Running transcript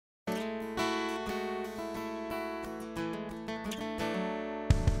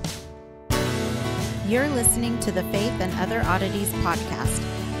You're listening to the Faith and Other Oddities podcast,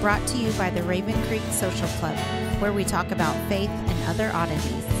 brought to you by the Raven Creek Social Club, where we talk about faith and other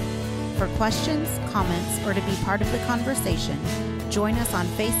oddities. For questions, comments, or to be part of the conversation, join us on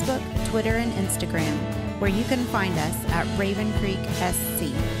Facebook, Twitter, and Instagram, where you can find us at Raven Creek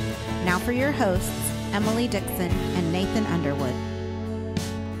SC. Now for your hosts, Emily Dixon and Nathan Underwood.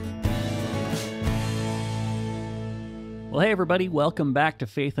 Well, hey, everybody. Welcome back to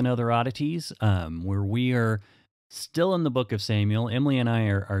Faith and Other Oddities, where we are still in the book of Samuel. Emily and I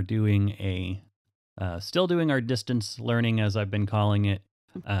are doing still doing our distance learning, as I've been calling it.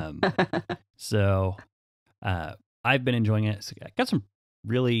 So I've been enjoying it. So I got some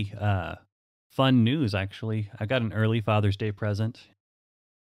really fun news, actually. I got an early Father's Day present.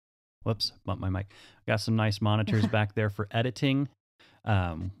 Whoops, bumped my mic. Got some nice monitors back there for editing,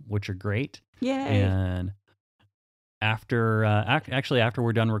 which are great. Yay. And after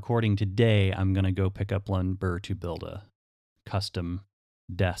we're done recording today, I'm going to go pick up lumber to build a custom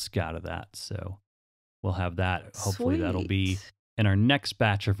desk out of that. So we'll have that. Hopefully that'll be in our next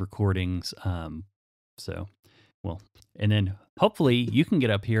batch of recordings. And then hopefully you can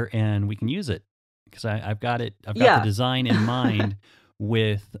get up here and we can use it, because I've got the design in mind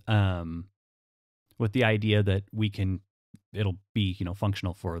with the idea that it'll be,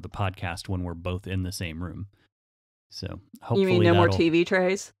 functional for the podcast when we're both in the same room. So hopefully, you mean no more TV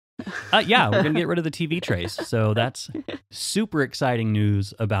trays? Yeah, we're going to get rid of the TV trays. So that's super exciting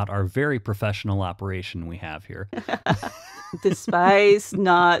news about our very professional operation we have here. Despise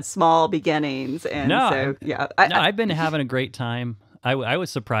not small beginnings. And I've been having a great time. I was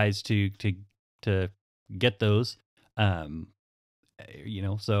surprised to get those. So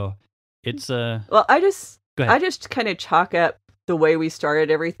it's well, I just kind of chalk up the way we started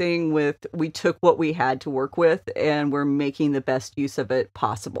everything with, we took what we had to work with and we're making the best use of it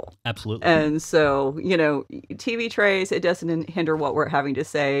possible. Absolutely. And so, TV trays, it doesn't hinder what we're having to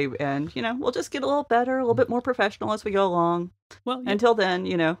say. And, we'll just get a little better, a little bit more professional as we go along. Well, yeah. Until then,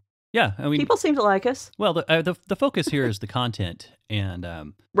 yeah, I mean, people seem to like us. Well, the focus here is the content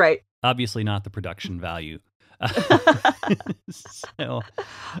and right. Obviously not the production value.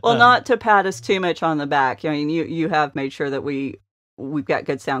 Not to pat us too much on the back. I mean, you have made sure that we've got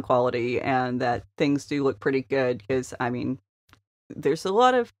good sound quality and that things do look pretty good, because I mean, there's a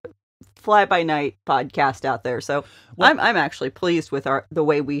lot of fly-by-night podcast out there. So I'm actually pleased with the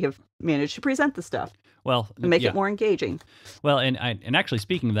way we have managed to present the stuff. Well, and make it more engaging. Well, and actually,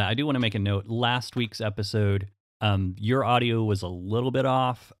 speaking of that, I do want to make a note. Last week's episode, your audio was a little bit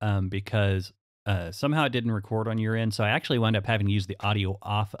off because somehow it didn't record on your end, so I actually wound up having to use the audio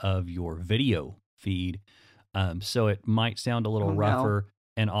off of your video feed. So it might sound a little rougher,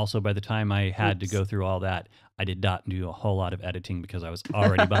 and also by the time I had to go through all that, I did not do a whole lot of editing because I was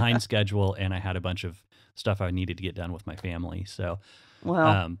already behind schedule, and I had a bunch of stuff I needed to get done with my family. So,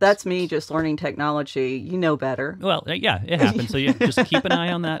 that's me just learning technology. You know better. Well, yeah, it happens. So you just keep an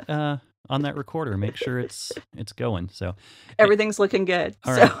eye on that recorder, make sure it's going. So everything's looking good.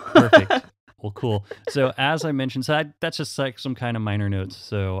 All right, perfect. Well, cool. So as I mentioned, that's just like some kind of minor notes.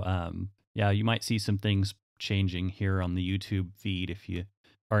 So you might see some things changing here on the YouTube feed if you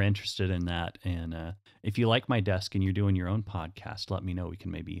are interested in that. And if you like my desk and you're doing your own podcast, let me know. We can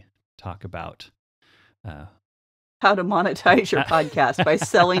maybe talk about how to monetize your podcast by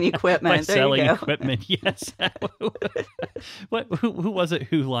selling equipment. By selling equipment, yes. Who was it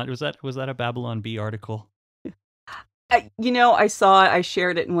who launched? Was that a Babylon Bee article? I saw it. I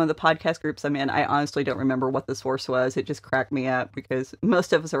shared it in one of the podcast groups I'm in. I honestly don't remember what the source was. It just cracked me up because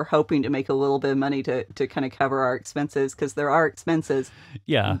most of us are hoping to make a little bit of money to kind of cover our expenses, because there are expenses.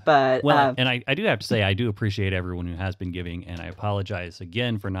 Yeah. But and I do have to say, I do appreciate everyone who has been giving, and I apologize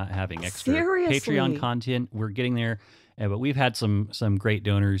again for not having extra Patreon content. We're getting there. But we've had some great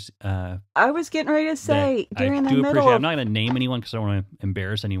donors. I was getting ready to say during the middle. I'm not going to name anyone because I don't want to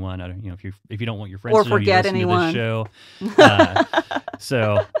embarrass anyone. If you don't want your friends or to know forget you listen anyone. to this show.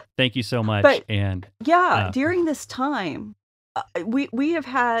 So thank you so much. But, and during this time, we have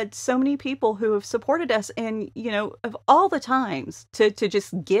had so many people who have supported us, and of all the times to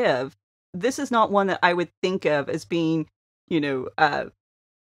just give. This is not one that I would think of as being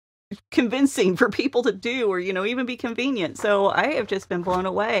convincing for people to do, or even be convenient. So I have just been blown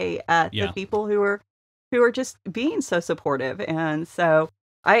away at the people who are just being so supportive. And so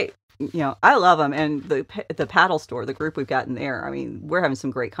I love them. And the paddle store, the group we've gotten there, I mean, we're having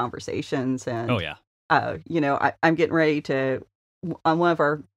some great conversations. And I'm getting ready to, on one of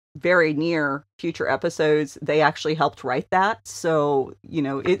our very near future episodes, they actually helped write that. So,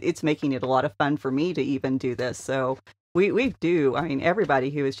 it's making it a lot of fun for me to even do this. So we do. I mean, everybody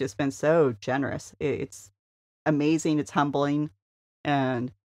who has just been so generous. It's amazing. It's humbling.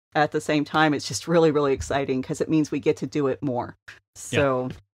 And at the same time, it's just really, really exciting because it means we get to do it more. So,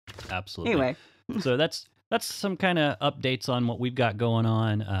 absolutely. Anyway, so that's some kind of updates on what we've got going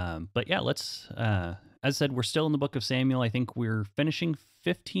on. But yeah, let's. As I said, we're still in the book of Samuel. I think we're finishing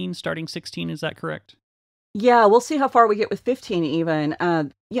 15, starting 16. Is that correct? Yeah, we'll see how far we get with 15 even.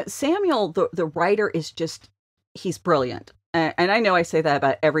 Samuel, the writer, is just, he's brilliant. And I know I say that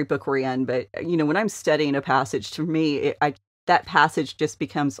about every book we're in, but, when I'm studying a passage, to me, that passage just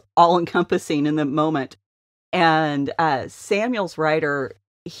becomes all-encompassing in the moment. And Samuel's writer,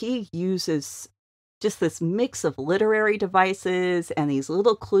 he uses just this mix of literary devices and these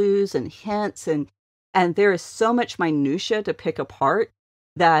little clues and hints, and there is so much minutia to pick apart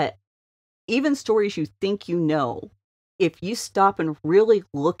that even stories you think if you stop and really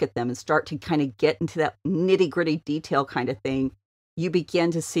look at them and start to kind of get into that nitty-gritty detail kind of thing, you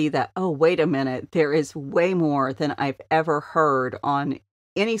begin to see that, oh, wait a minute, there is way more than I've ever heard on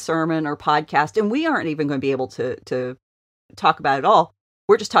any sermon or podcast. And we aren't even going to be able to talk about it all.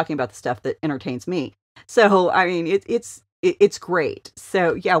 We're just talking about the stuff that entertains me. So, I mean, it's great.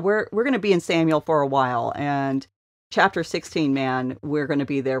 So, yeah, we're going to be in Samuel for a while. And chapter 16, man, we're going to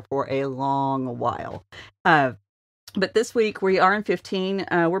be there for a long while. But this week we are in 15.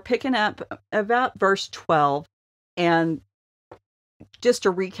 We're picking up about verse 12. And just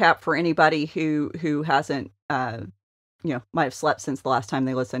to recap for anybody who hasn't, might have slept since the last time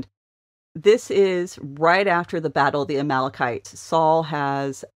they listened. This is right after the battle of the Amalekites. Saul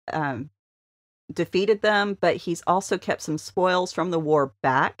has defeated them, but he's also kept some spoils from the war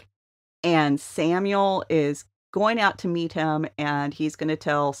back. And Samuel is going out to meet him, and he's going to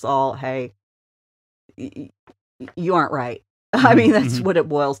tell Saul, hey, you aren't right. I mean, that's what it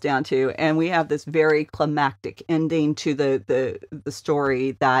boils down to. And we have this very climactic ending to the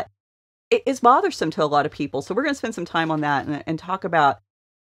story that is bothersome to a lot of people. So we're going to spend some time on that and talk about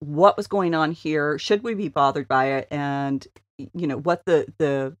what was going on here. Should we be bothered by it? And, what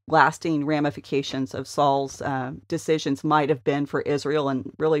the lasting ramifications of Saul's decisions might have been for Israel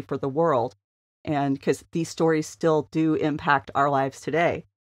and really for the world. And because these stories still do impact our lives today.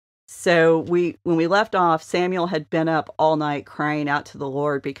 So when we left off, Samuel had been up all night crying out to the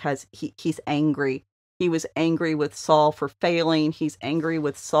Lord because he's angry. He was angry with Saul for failing. He's angry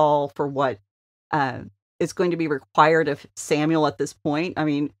with Saul for what is going to be required of Samuel at this point. I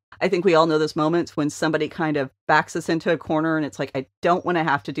mean, I think we all know those moments when somebody kind of backs us into a corner and it's like, I don't want to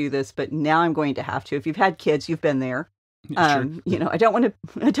have to do this, but now I'm going to have to. If you've had kids, you've been there. Sure. I don't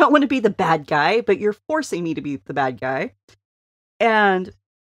want to be the bad guy, but you're forcing me to be the bad guy. And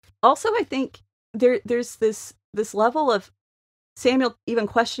also, I think there's this level of Samuel even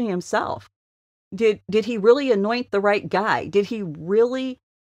questioning himself. Did he really anoint the right guy? Did he really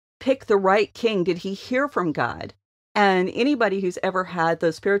pick the right king? Did he hear from God? And anybody who's ever had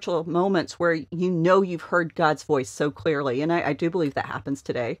those spiritual moments where you've heard God's voice so clearly, and I do believe that happens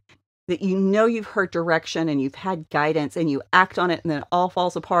today, that you've heard direction and you've had guidance and you act on it and then it all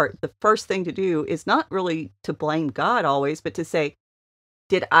falls apart, the first thing to do is not really to blame God always, but to say,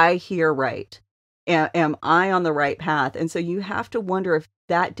 did I hear right? Am I on the right path? And so you have to wonder if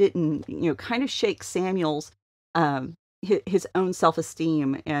that didn't, kind of shake Samuel's, his own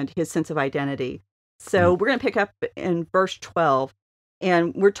self-esteem and his sense of identity. So we're going to pick up in verse 12,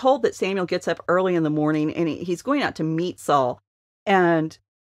 and we're told that Samuel gets up early in the morning and he's going out to meet Saul. And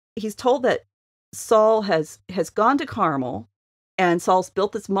he's told that Saul has gone to Carmel, and Saul's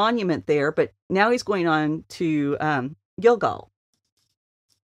built this monument there, but now he's going on to Gilgal.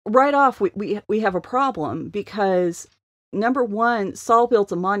 Right off, we have a problem because, number one, Saul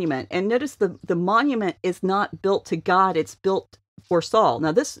builds a monument. And notice the monument is not built to God, it's built for Saul.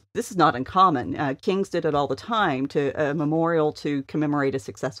 Now, this is not uncommon. Kings did it all the time, to a memorial to commemorate a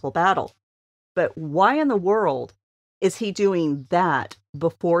successful battle. But why in the world is he doing that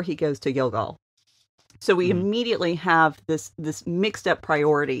before he goes to Gilgal? So we immediately have this mixed up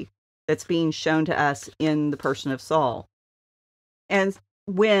priority that's being shown to us in the person of Saul. And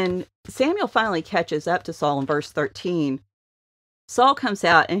when Samuel finally catches up to Saul in verse 13, Saul comes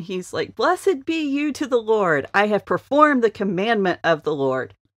out and he's like, "Blessed be you to the Lord. I have performed the commandment of the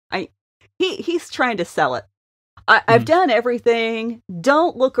Lord." He's trying to sell it. I've done everything.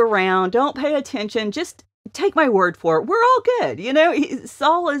 Don't look around. Don't pay attention. Just take my word for it. We're all good.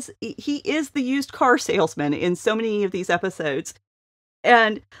 Saul is the used car salesman in so many of these episodes.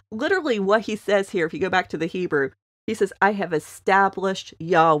 And literally what he says here, if you go back to the Hebrew, he says, "I have established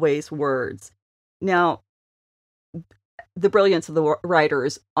Yahweh's words." Now, the brilliance of the writer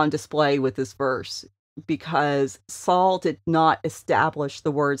is on display with this verse. because Saul did not establish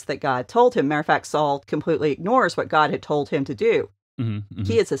the words that God told him. Matter of fact, Saul completely ignores what God had told him to do.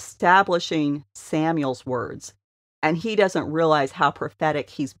 He is establishing Samuel's words, and he doesn't realize how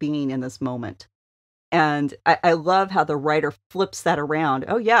prophetic he's being in this moment. And I love how the writer flips that around.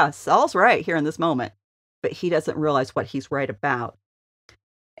 Oh yeah, Saul's right here in this moment, but he doesn't realize what he's right about.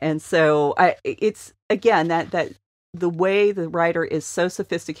 And so it's again that the way the writer is so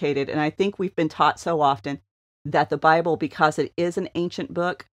sophisticated, and I think we've been taught so often that the Bible, because it is an ancient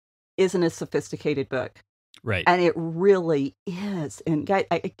book, isn't a sophisticated book. Right. And it really is. And guys,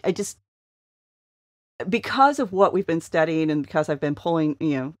 I just, because of what we've been studying and because I've been pulling,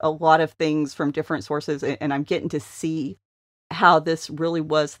 a lot of things from different sources, and I'm getting to see how this really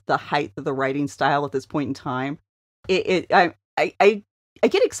was the height of the writing style at this point in time, I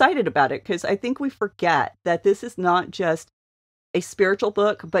get excited about it, because I think we forget that this is not just a spiritual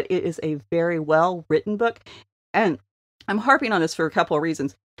book, but it is a very well written book. And I'm harping on this for a couple of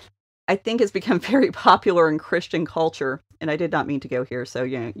reasons. I think it's become very popular in Christian culture, and I did not mean to go here, so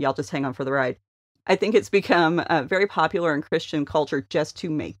y'all just hang on for the ride. I think it's become very popular in Christian culture just to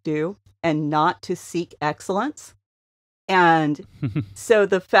make do and not to seek excellence. And so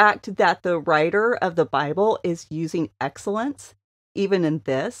the fact that the writer of the Bible is using excellence, even in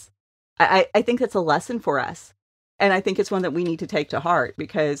this, I think that's a lesson for us. And I think it's one that we need to take to heart,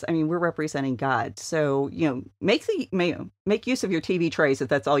 because, we're representing God. So, make use of your TV trays if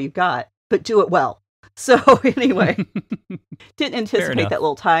that's all you've got, but do it well. So anyway, didn't anticipate that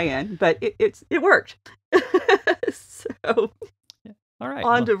little tie-in, but it worked. So, yeah. All right.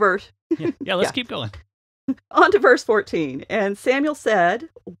 On to verse. Let's keep going. On to verse 14. And Samuel said,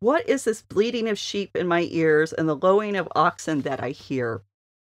 "What is this bleating of sheep in my ears and the lowing of oxen that I hear?"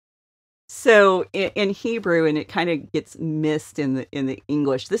 So in Hebrew, and it kind of gets missed in the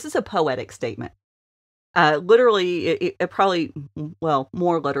English, this is a poetic statement. Literally, it probably,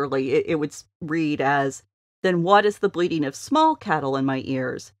 more literally, it would read as, "Then what is the bleating of small cattle in my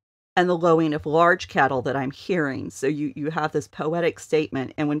ears and the lowing of large cattle that I'm hearing?" So you have this poetic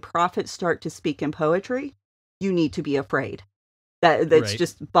statement. And when prophets start to speak in poetry, you need to be afraid. That's right.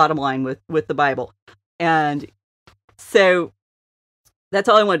 Just bottom line with the Bible. And so that's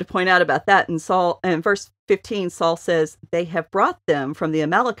all I wanted to point out about that. And in verse 15, Saul says, "They have brought them from the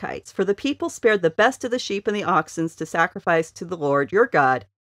Amalekites, for the people spared the best of the sheep and the oxen to sacrifice to the Lord your God,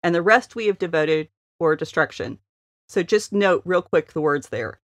 and the rest we have devoted for destruction." So just note real quick the words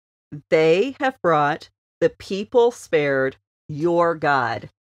there. They have brought, the people spared your God.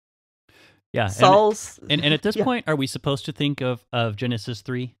 Yeah. Saul's. And at this point, are we supposed to think of Genesis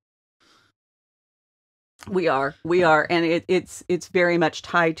 3? We are, and it's very much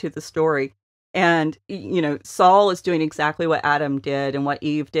tied to the story. And Saul is doing exactly what Adam did and what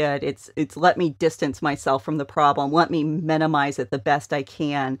Eve did. It's let me distance myself from the problem. Let me minimize it the best I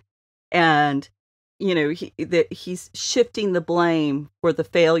can. And he's shifting the blame for the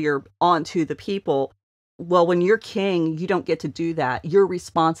failure onto the people. Well, when you're king, you don't get to do that. You're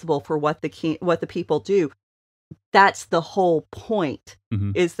responsible for what the people do. That's the whole point,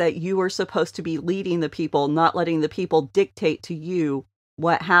 is that you are supposed to be leading the people, not letting the people dictate to you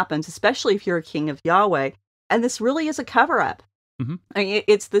what happens, especially if you're a king of Yahweh. And this really is a cover-up.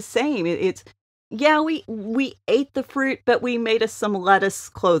 It's the same. We ate the fruit, but we made us some lettuce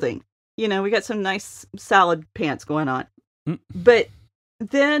clothing. We got some nice salad pants going on. But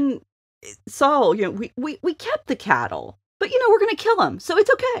then Saul, we kept the cattle. But, we're going to kill them. So it's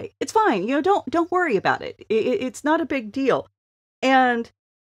okay. It's fine. Don't worry about it. It's not a big deal. And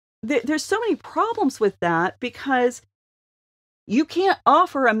there's so many problems with that, because you can't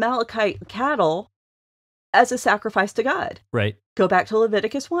offer Amalekite cattle as a sacrifice to God. Right. Go back to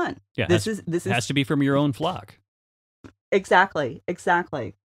Leviticus 1. Yeah. This has to be from your own flock. Exactly.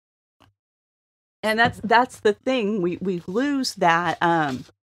 And that's the thing. We lose that.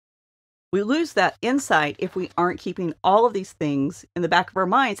 We lose that insight if we aren't keeping all of these things in the back of our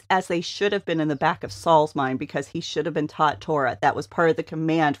minds, as they should have been in the back of Saul's mind, because he should have been taught Torah. That was part of the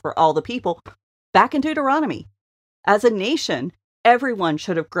command for all the people back in Deuteronomy. As a nation, everyone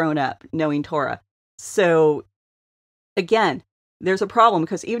should have grown up knowing Torah. So again, there's a problem,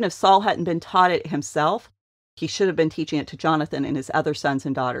 because even if Saul hadn't been taught it himself, he should have been teaching it to Jonathan and his other sons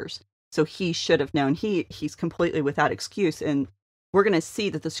and daughters. So he should have known. He's completely without excuse. And we're going to see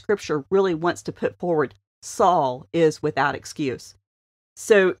that the scripture really wants to put forward Saul is without excuse.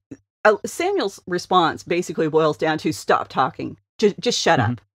 So Samuel's response basically boils down to stop talking. Just shut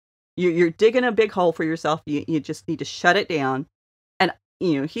up. You're digging a big hole for yourself. You just need to shut it down. And,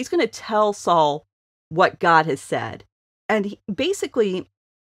 he's going to tell Saul what God has said. And basically,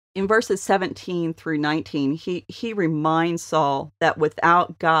 in verses 17 through 19, he reminds Saul that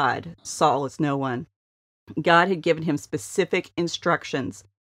without God, Saul is no one. God had given him specific instructions: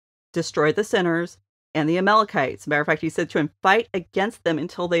 destroy the sinners and the Amalekites. As a matter of fact, he said to him, fight against them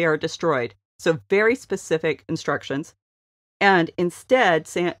until they are destroyed. So very specific instructions. And instead,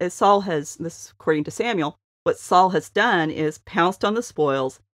 Saul has, this is according to Samuel, what Saul has done is pounced on the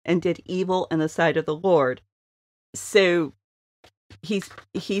spoils and did evil in the sight of the Lord. So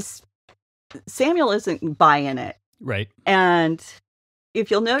Samuel isn't buying it. Right. And if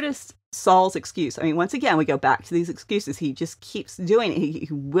you'll notice Saul's excuse, I mean, once again, we go back to these excuses. He just keeps doing it. He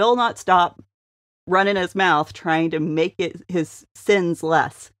will not stop running his mouth trying to make his sins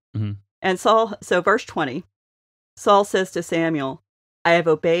less. Mm-hmm. And so verse 20, Saul says to Samuel, I have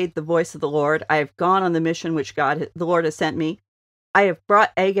obeyed the voice of the Lord. I have gone on the mission which the Lord has sent me. I have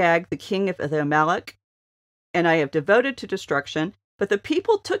brought Agag, the king of the Amalek, and I have devoted to destruction. But the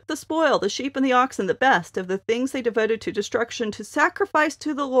people took the spoil, the sheep and the oxen, the best of the things they devoted to destruction, to sacrifice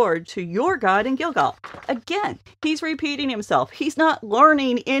to the Lord, to your God in Gilgal. Again, he's repeating himself. He's not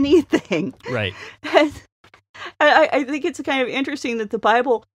learning anything. Right. I think it's kind of interesting that the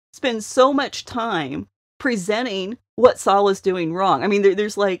Bible spends so much time presenting what Saul is doing wrong. I mean,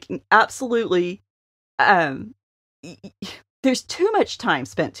 there's like absolutely, there's too much time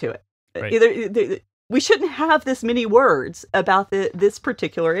spent to it. Right. We shouldn't have this many words about this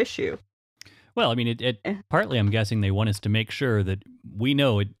particular issue. Well, I mean, partly I'm guessing they want us to make sure that we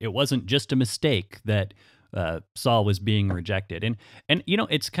know it wasn't just a mistake that Saul was being rejected. And you know,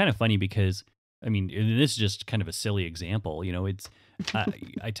 it's kind of funny because, I mean, this is just kind of a silly example. You know, it's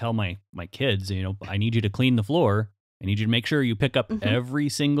I tell my kids, you know, I need you to clean the floor. I need you to make sure you pick up every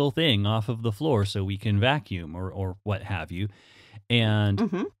single thing off of the floor so we can vacuum or what have you.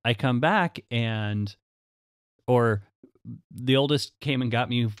 And I come back or the oldest came and got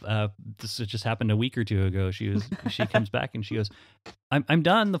me. This just happened a week or two ago. She comes back and she goes, "I'm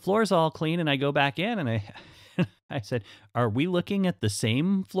done. The floor's all clean." And I go back in and I said, "Are we looking at the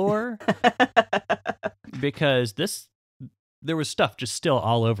same floor?" Because there was stuff just still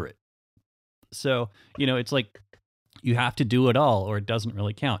all over it. So, you know, it's like you have to do it all or it doesn't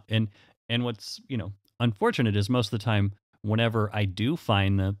really count. And what's, you know, unfortunate is most of the time, whenever I do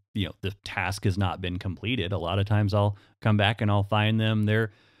find the task has not been completed, a lot of times I'll come back and I'll find them.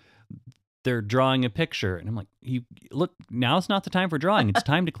 They're drawing a picture. And I'm like, look, now's not the time for drawing. It's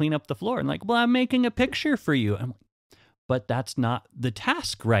time to clean up the floor. And like, well, I'm making a picture for you. I'm like, but that's not the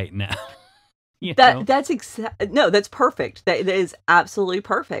task right now. That's perfect. That is absolutely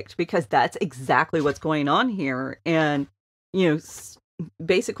perfect because that's exactly what's going on here. And, you know,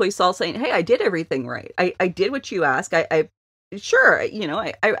 basically Saul saying, hey, I did everything right. I did what you asked. I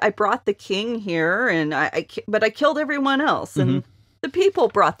brought the king here but I killed everyone else. And the people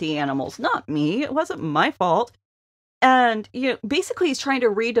brought the animals, not me. It wasn't my fault. And, you know, basically he's trying to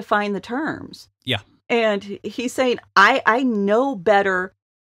redefine the terms. Yeah. And he's saying, I know better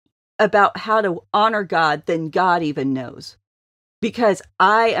about how to honor God than God even knows. Because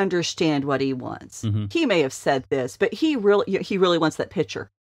I understand what he wants. He may have said this, but he really wants that picture.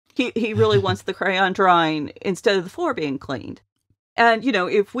 He really wants the crayon drawing instead of the floor being cleaned. And, you know,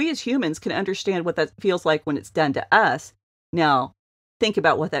 if we as humans can understand what that feels like when it's done to us, now think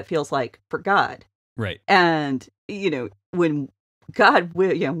about what that feels like for God. Right. And, you know, when God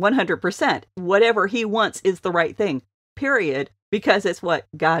will, 100%, whatever he wants is the right thing, period, because it's what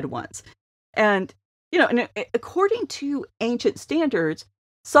God wants. And, you know, and according to ancient standards,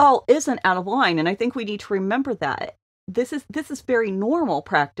 Saul isn't out of line, and I think we need to remember that. This is very normal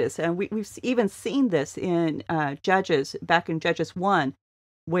practice, and we've even seen this in Judges, back in Judges 1,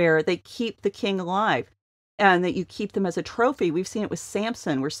 where they keep the king alive, and that you keep them as a trophy. We've seen it with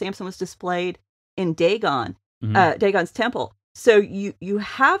Samson, where Samson was displayed in Dagon, Dagon's temple. So you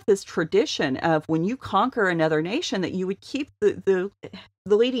have this tradition of when you conquer another nation, that you would keep the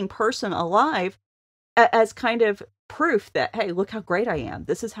leading person alive as kind of proof that, hey, look how great I am.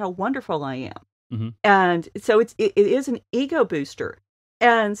 This is how wonderful I am. And so it is an ego booster.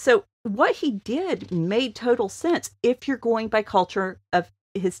 And so what he did made total sense if you're going by culture of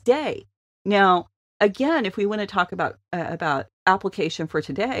his day. Now, again, if we want to talk about application for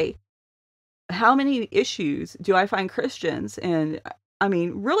today, how many issues do I find Christians, and I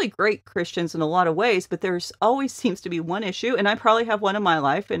mean, really great Christians in a lot of ways, but there's always seems to be one issue, and I probably have one in my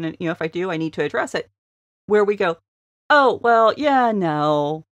life, and, you know, if I do, I need to address it, where we go, oh, well, yeah,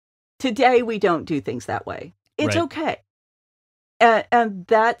 no, today we don't do things that way. It's right. Okay. And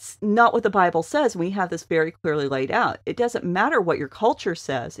that's not what the Bible says. We have this very clearly laid out. It doesn't matter what your culture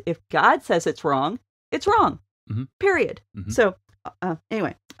says. If God says it's wrong, period. So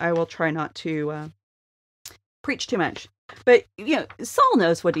anyway, I will try not to preach too much. But, Saul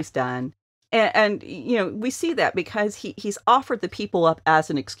knows what he's done. And we see that because he's offered the people up as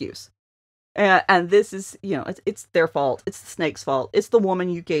an excuse. And this is, it's their fault. It's the snake's fault. It's the woman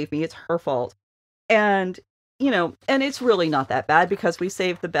you gave me. It's her fault. And, and it's really not that bad because we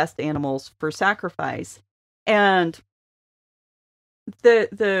saved the best animals for sacrifice. And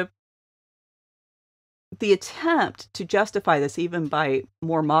the attempt to justify this, even by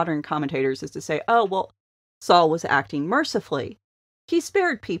more modern commentators, is to say, oh, well, Saul was acting mercifully. He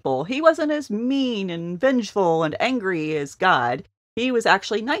spared people. He wasn't as mean and vengeful and angry as God. He was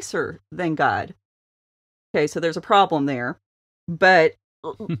actually nicer than God. Okay, so there's a problem there. But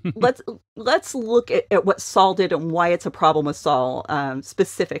let's look at what Saul did and why it's a problem with Saul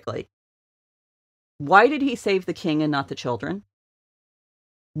specifically. Why did he save the king and not the children?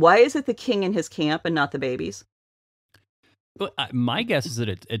 Why is it the king in his camp and not the babies? Well, my guess is that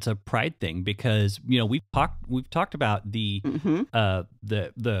it's a pride thing because we've talked about the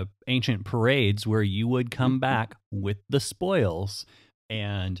ancient parades where you would come back with the spoils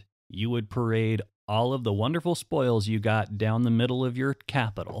and you would parade all of the wonderful spoils you got down the middle of your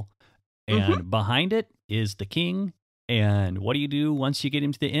capital, and behind it is the king. And what do you do once you get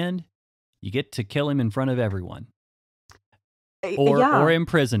him to the end? You get to kill him in front of everyone, or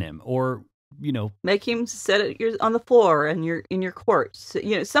imprison him, or make him sit on the floor and you're in your courts,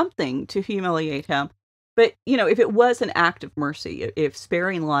 something to humiliate him. But if it was an act of mercy, if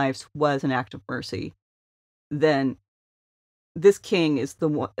sparing lives was an act of mercy, then this king is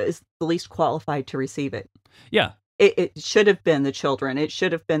the least qualified to receive it. Yeah, it should have been the children. It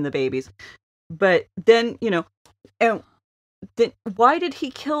should have been the babies. But then and then why did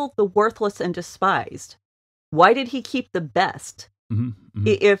he kill the worthless and despised? Why did he keep the best?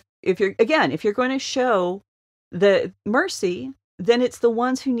 If you're going to show the mercy, then it's the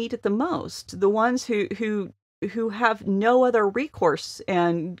ones who need it the most, the ones who have no other recourse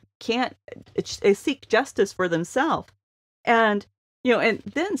and can't seek justice for themselves. And and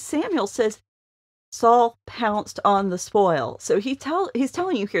then Samuel says Saul pounced on the spoil. So he's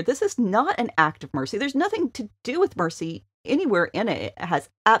telling you here, this is not an act of mercy. There's nothing to do with mercy anywhere in it. It has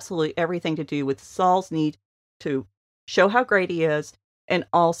absolutely everything to do with Saul's need to show how great he is, and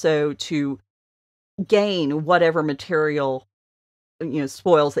also to gain whatever material,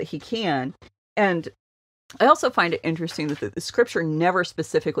 spoils that he can. And I also find it interesting that the scripture never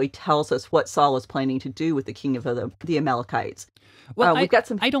specifically tells us what Saul is planning to do with the king of the Amalekites. Well,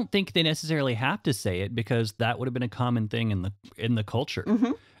 I don't think they necessarily have to say it because that would have been a common thing in the culture.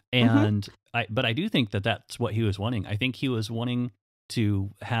 And but I do think that that's what he was wanting. I think he was wanting to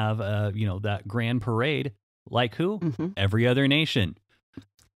have that grand parade like who? Every other nation.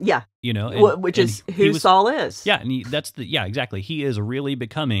 Yeah. Which is who Saul is. Yeah, and exactly. He is really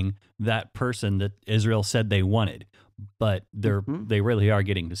becoming that person that Israel said they wanted. But they really are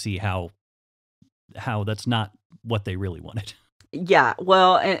getting to see how that's not what they really wanted. Yeah,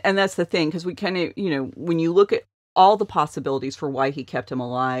 well, and that's the thing, because we kind of, when you look at all the possibilities for why he kept him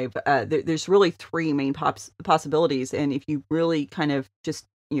alive, there's really three main possibilities. And if you really kind of just,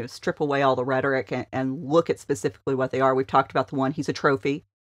 strip away all the rhetoric and look at specifically what they are, we've talked about the one, he's a trophy.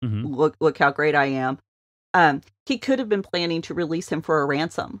 Look how great I am. He could have been planning to release him for a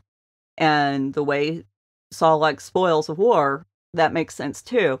ransom. And the way Saul likes spoils of war, that makes sense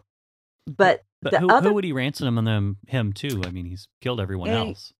too. But who would he ransom him to? I mean, he's killed everyone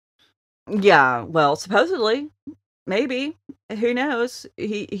else. Yeah, well, supposedly, maybe. Who knows?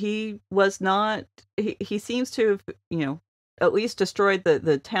 He was not. He seems to have, at least destroyed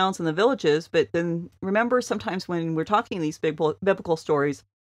the towns and the villages. But then remember, sometimes when we're talking these biblical stories,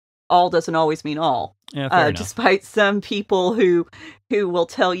 all doesn't always mean all. Yeah, despite some people who will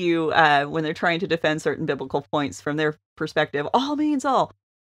tell you when they're trying to defend certain biblical points from their perspective, all means all.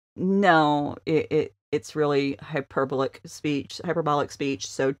 No, it's really hyperbolic speech.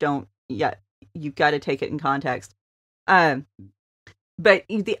 So you've got to take it in context. But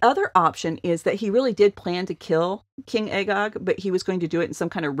the other option is that he really did plan to kill King Agag, but he was going to do it in some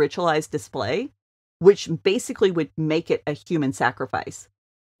kind of ritualized display, which basically would make it a human sacrifice,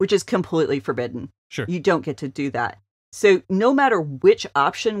 which is completely forbidden. Sure. You don't get to do that. So no matter which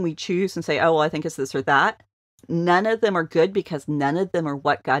option we choose and say, oh, well, I think it's this or that, none of them are good because none of them are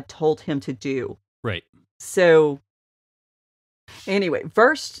what God told him to do. Right. So anyway,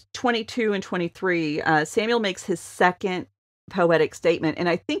 verse 22 and 23, Samuel makes his second poetic statement. And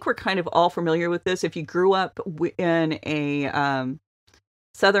I think we're kind of all familiar with this. If you grew up in a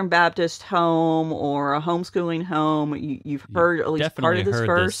Southern Baptist home or a homeschooling home, you've heard at least part of this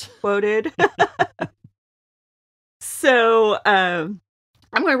verse quoted. So I'm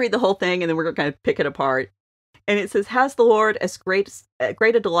going to read the whole thing, and then we're going to pick it apart. And it says, "Has the Lord as great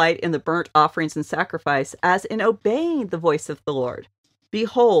a delight in the burnt offerings and sacrifice as in obeying the voice of the Lord?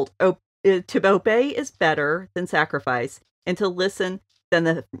 Behold, to obey is better than sacrifice, and to listen than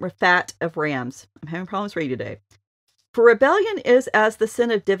the fat of rams." I'm having problems reading today. "For rebellion is as the sin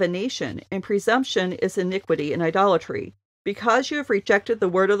of divination, and presumption is iniquity and idolatry. Because you have rejected the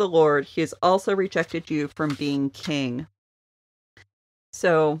word of the Lord, he has also rejected you from being king."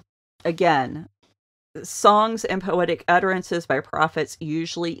 So, again, songs and poetic utterances by prophets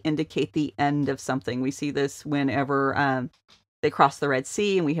usually indicate the end of something. We see this whenever they cross the Red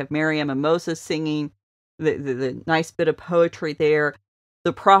Sea, and we have Miriam and Moses singing the nice bit of poetry there.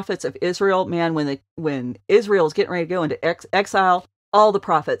 The prophets of Israel, man, when Israel is getting ready to go into exile, all the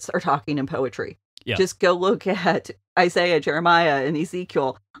prophets are talking in poetry. Yeah. Just go look at Isaiah, Jeremiah, and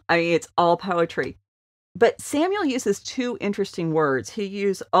Ezekiel. I mean, it's all poetry. But Samuel uses two interesting words. He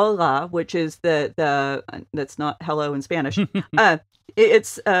used hola, which is the that's not hello in Spanish.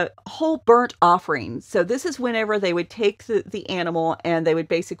 It's a whole burnt offering. So this is whenever they would take the animal and they would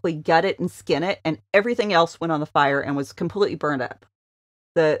basically gut it and skin it, and everything else went on the fire and was completely burned up.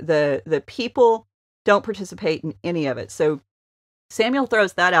 The people don't participate in any of it. So Samuel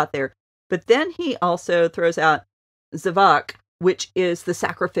throws that out there. But then he also throws out Zavak, which is the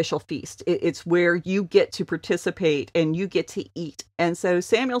sacrificial feast. It's where you get to participate and you get to eat. And so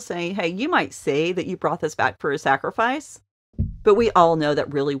Samuel's saying, hey, you might say that you brought this back for a sacrifice, but we all know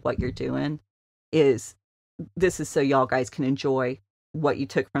that really what you're doing is this is so y'all guys can enjoy what you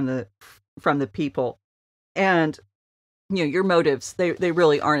took from the people. And you know, your motives, they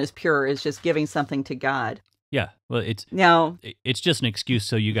really aren't as pure as just giving something to God. Yeah, well, it's just an excuse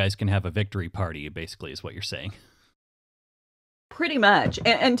so you guys can have a victory party, basically, is what you're saying. Pretty much.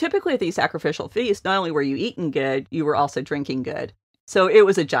 And typically at these sacrificial feasts, not only were you eating good, you were also drinking good. So it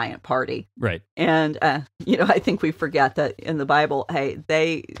was a giant party. Right. And, I think we forget that in the Bible, hey,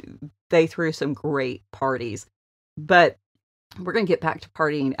 they threw some great parties. But we're going to get back to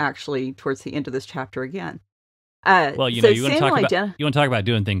partying actually towards the end of this chapter again. Well, you want to talk about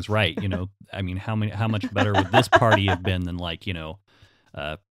doing things right. I mean, how much better would this party have been than like,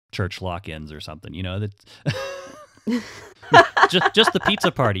 church lock-ins or something? just the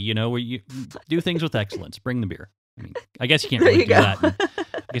pizza party, where you do things with excellence. Bring the beer. I mean, I guess you can't really do that.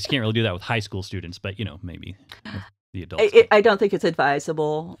 I guess you can't really do that with high school students, but maybe the adults. I don't think it's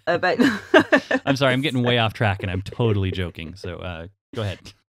advisable. But I'm sorry, I'm getting way off track, and I'm totally joking. So go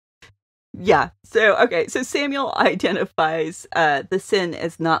ahead. Yeah. So Samuel identifies the sin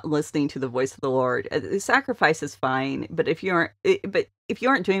as not listening to the voice of the Lord. The sacrifice is fine, but if you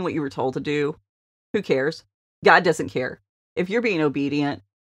aren't doing what you were told to do, who cares? God doesn't care. If you're being obedient,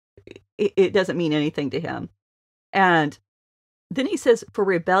 it doesn't mean anything to him. And then he says, "For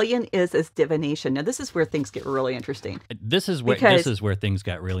rebellion is as divination." Now, this is where things get really interesting. This is where things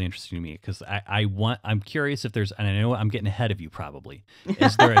got really interesting to me, because I'm curious if there's, and I know I'm getting ahead of you probably.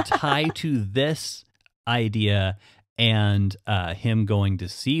 Is there a tie to this idea and him going to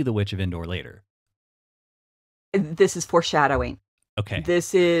see the Witch of Endor later? This is foreshadowing. Okay.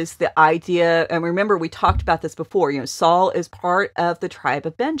 This is the idea, and remember we talked about this before. Saul is part of the tribe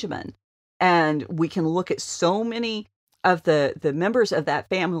of Benjamin, and we can look at so many of the members of that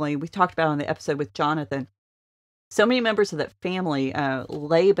family. We talked about on the episode with Jonathan. So many members of that family,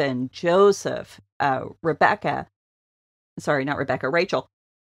 Laban, Joseph, Rachel.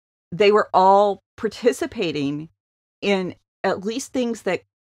 They were all participating in at least things that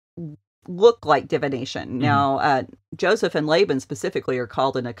look like divination. Mm-hmm. Now, Joseph and Laban specifically are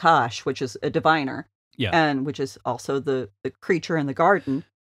called a Nakash, which is a diviner. Yeah. And which is also the creature in the garden.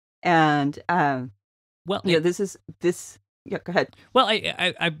 And, this is. Yeah, go ahead. Well,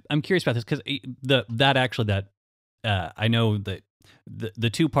 I'm curious about this because I know that the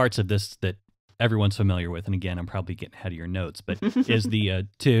two parts of this that everyone's familiar with, and again, I'm probably getting ahead of your notes, but is the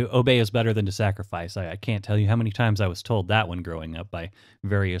to obey is better than to sacrifice. I can't tell you how many times I was told that one growing up by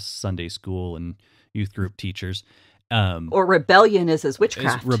various Sunday school and youth group teachers. Or rebellion is as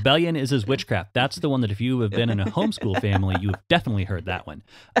witchcraft. Rebellion is as witchcraft. That's the one that if you have been in a homeschool family, you have definitely heard that one.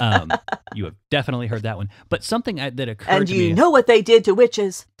 You have definitely heard that one. But something that occurred to me. And you know what they did to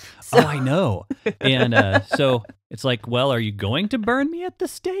witches. So. Oh, I know. And so it's like, well, are you going to burn me at the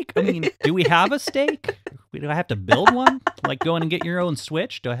stake? I mean, do we have a stake? Do I have to build one? Like go in and get your own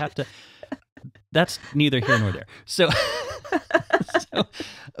switch? Do I have to? That's neither here nor there. So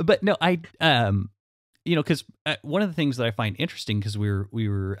but no, because one of the things that I find interesting, because we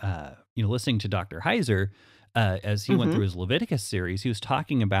were listening to Dr. Heiser as he went through his Leviticus series, he was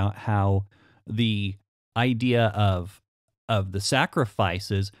talking about how the idea of the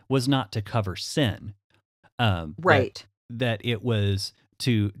sacrifices was not to cover sin. Right. That it was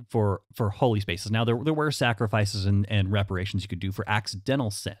for holy spaces. Now there were sacrifices and reparations you could do for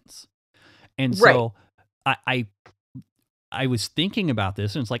accidental sins. And so I was thinking about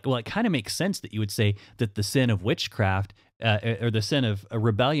this, and it's like, well, it kind of makes sense that you would say that the sin of witchcraft or the sin of a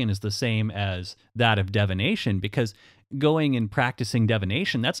rebellion is the same as that of divination, because going and practicing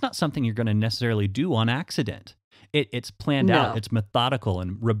divination, that's not something you're going to necessarily do on accident. It's planned out, it's methodical,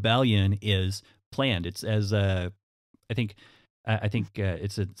 and rebellion is planned. It's as I think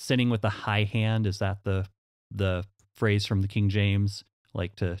it's a sinning with a high hand. Is that the phrase from the King James?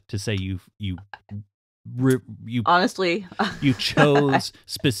 Like to say you honestly you chose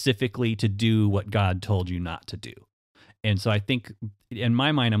specifically to do what God told you not to do. And so I think in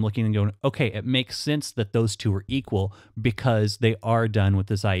my mind, I'm looking and going, okay, it makes sense that those two are equal because they are done with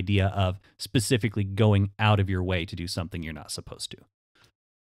this idea of specifically going out of your way to do something you're not supposed to.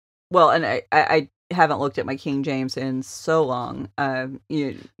 Well, and I haven't looked at my King James in so long.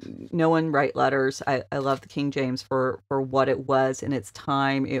 No one write letters. I love the King James for what it was in its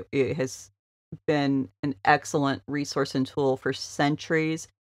time. It has been an excellent resource and tool for centuries.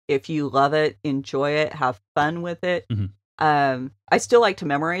 If you love it, enjoy it, have fun with it. Mm-hmm. I still like to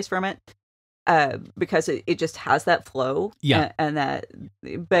memorize from it because it just has that flow. Yeah. And that,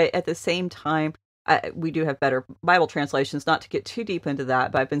 but at the same time, we do have better Bible translations, not to get too deep into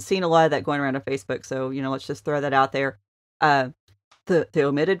that, but I've been seeing a lot of that going around on Facebook. So, let's just throw that out there. The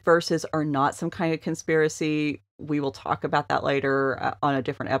omitted verses are not some kind of conspiracy. We will talk about that later on a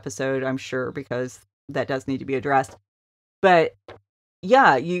different episode, I'm sure, because that does need to be addressed. But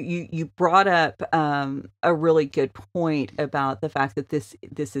yeah, you brought up a really good point about the fact that this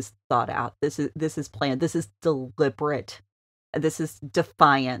is thought out. This is planned. This is deliberate. This is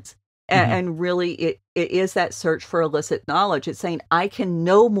defiant. Mm-hmm. And really, it is that search for illicit knowledge. It's saying, I can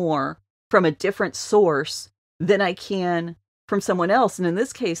know more from a different source than I can from someone else. And in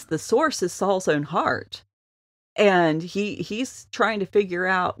this case, the source is Saul's own heart. And he's trying to figure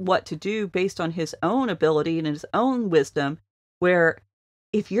out what to do based on his own ability and his own wisdom, where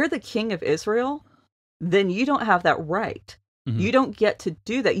if you're the king of Israel, then you don't have that right. Mm-hmm. You don't get to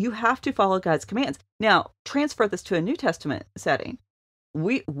do that. You have to follow God's commands. Now, transfer this to a New Testament setting.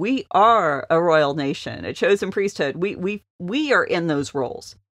 We are a royal nation, a chosen priesthood. We are in those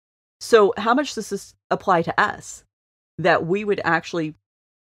roles. So how much does this apply to us? That we would actually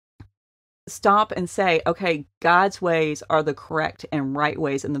stop and say, okay, God's ways are the correct and right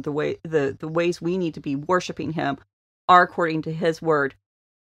ways, and that the ways we need to be worshiping Him are according to His word,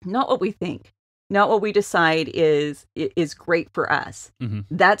 not what we think, not what we decide is great for us. Mm-hmm.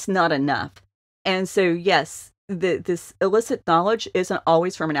 That's not enough. And so, yes, this illicit knowledge isn't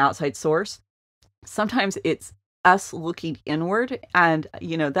always from an outside source. Sometimes it's us looking inward, and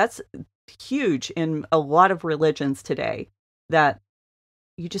that's huge in a lot of religions today. That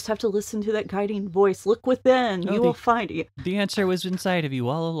you just have to listen to that guiding voice. Look within, you will find it. The answer was inside of you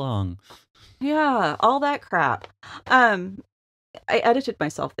all along. Yeah, all that crap. I edited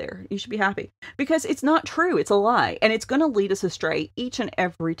myself there. You should be happy. Because it's not true. It's a lie. And it's going to lead us astray each and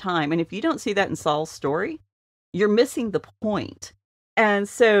every time. And if you don't see that in Saul's story, you're missing the point. And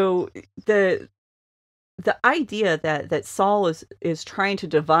so the idea that Saul is trying to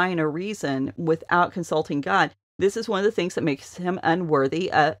divine a reason without consulting God, this is one of the things that makes him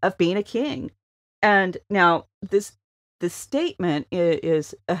unworthy of being a king. And now this statement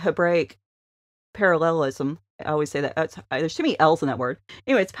is a Hebraic parallelism. I always say that. There's too many L's in that word.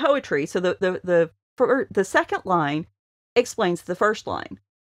 Anyway, it's poetry. So the second line explains the first line.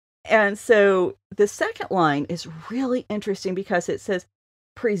 And so the second line is really interesting because it says,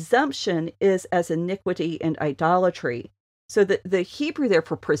 presumption is as iniquity and idolatry. So the Hebrew there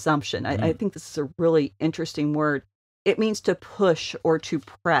for presumption, I think this is a really interesting word. It means to push or to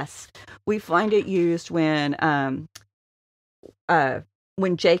press. We find it used when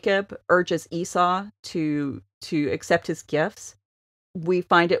Jacob urges Esau to accept his gifts. We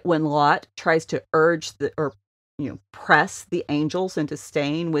find it when Lot tries to urge press the angels into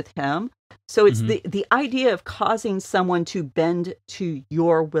staying with him. So it's the idea of causing someone to bend to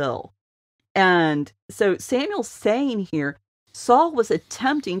your will. And so Samuel's saying here, Saul was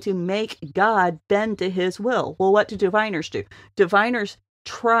attempting to make God bend to his will. Well, what do diviners do? Diviners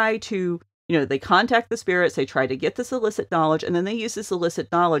try to, they contact the spirits, they try to get this illicit knowledge, and then they use this illicit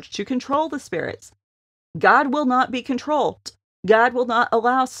knowledge to control the spirits. God will not be controlled. God will not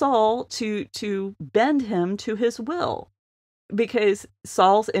allow Saul to bend him to his will. because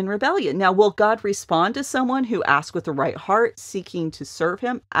Saul's in rebellion. Now, will God respond to someone who asks with the right heart, seeking to serve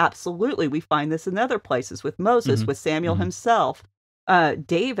him? Absolutely. We find this in other places with Moses, with Samuel himself,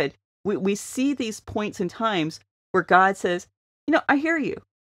 David. We see these points in times where God says, I hear you,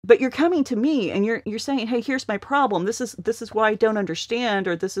 but you're coming to me and you're saying, hey, here's my problem. This is why I don't understand,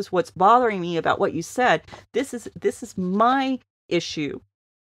 or this is what's bothering me about what you said. This is my issue.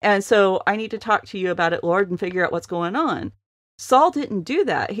 And so I need to talk to you about it, Lord, and figure out what's going on. Saul didn't do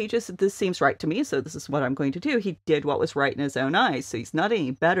that. He just, this seems right to me, so this is what I'm going to do. He did what was right in his own eyes, so he's not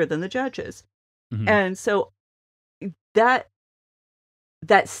any better than the judges. And so that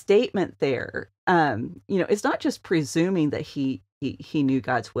statement there, it's not just presuming that he knew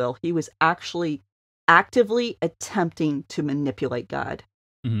God's will. He was actually actively attempting to manipulate God.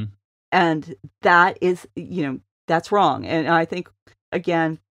 And that is, that's wrong. And I think,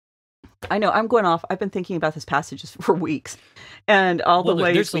 again, I know I'm going off. I've been thinking about this passage for weeks, and all the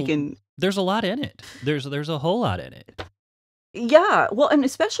ways we can. There's a lot in it. There's a whole lot in it. Yeah, well, and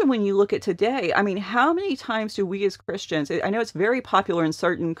especially when you look at today. I mean, how many times do we as Christians? I know it's very popular in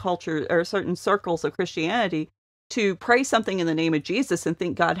certain cultures or certain circles of Christianity to pray something in the name of Jesus and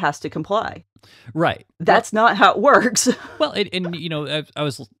think God has to comply. Right. That's not how it works. Well, I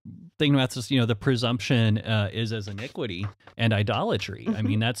was thinking about this, the presumption is as iniquity and idolatry. I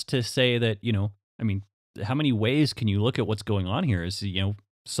mean, that's to say that, how many ways can you look at what's going on here? Is,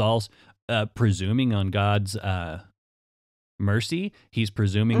 Saul's presuming on God's mercy. He's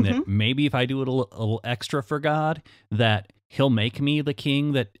presuming that maybe if I do a little extra for God, that he'll make me the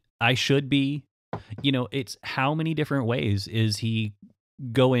king that I should be. It's how many different ways is he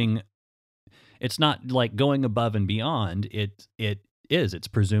going? It's not like going above and beyond. It's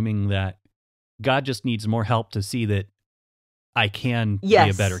presuming that God just needs more help to see that I can be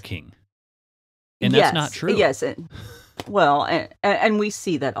a better king. And that's not true. Yes. Well, and we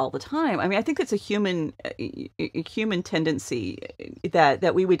see that all the time. I mean, I think it's a human tendency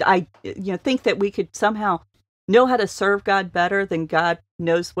that we would, think that we could somehow know how to serve God better than God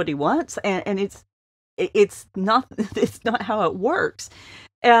knows what he wants. And it's not how it works.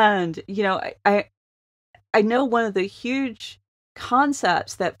 And, I know one of the huge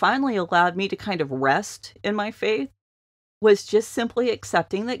concepts that finally allowed me to kind of rest in my faith was just simply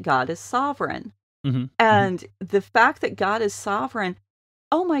accepting that God is sovereign. And the fact that God is sovereign,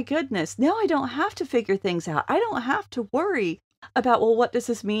 oh my goodness, now I don't have to figure things out. I don't have to worry about, well, what does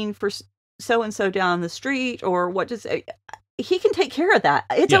this mean for so-and-so down the street, or what does he can take care of that.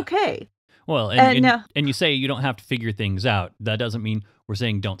 It's okay. Well, and you say you don't have to figure things out. That doesn't mean we're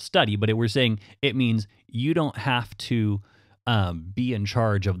saying don't study, but we're saying it means you don't have to be in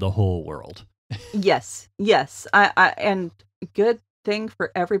charge of the whole world. Yes. I and good thing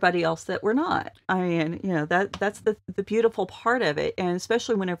for everybody else that we're not. I mean, that's the beautiful part of it. And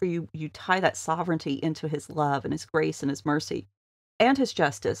especially whenever you tie that sovereignty into his love and his grace and his mercy and his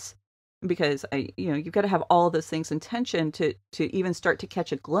justice, because you've got to have all of those things in tension to even start to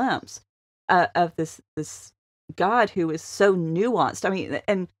catch a glimpse of this God who is so nuanced. I mean,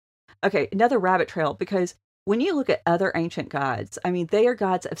 and okay, another rabbit trail, because when you look at other ancient gods, I mean, they are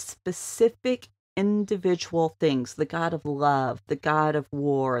gods of specific individual things: the god of love, the god of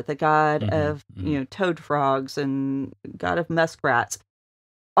war, the god of toad frogs, and god of muskrats.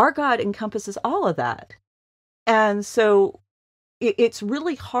 Our God encompasses all of that. And so it's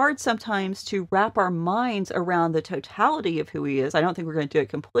really hard sometimes to wrap our minds around the totality of who he is. I don't think we're going to do it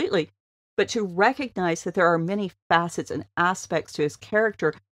completely, but to recognize that there are many facets and aspects to his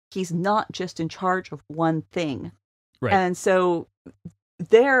character. He's not just in charge of one thing. Right. And so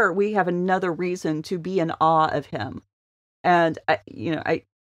there we have another reason to be in awe of him. And, I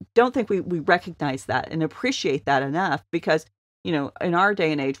don't think we recognize that and appreciate that enough, because, in our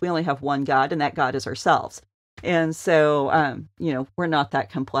day and age, we only have one God, and that God is ourselves. And so, we're not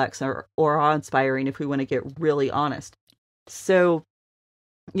that complex or awe-inspiring if we want to get really honest. So,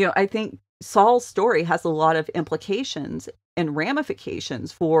 I think Saul's story has a lot of implications and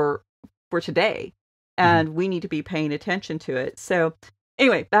ramifications for today, and we need to be paying attention to it. So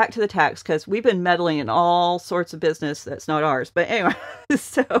anyway, back to the text, because we've been meddling in all sorts of business that's not ours. But anyway,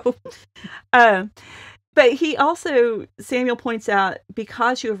 so, but he also, Samuel points out,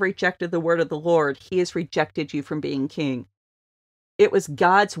 because you have rejected the word of the Lord, he has rejected you from being king. It was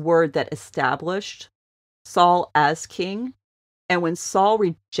God's word that established Saul as king. And when Saul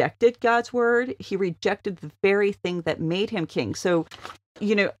rejected God's word, he rejected the very thing that made him king. So,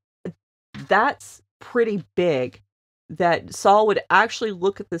 that's pretty big, that Saul would actually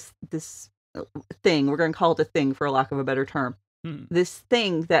look at this thing, we're going to call it a thing for lack of a better term, this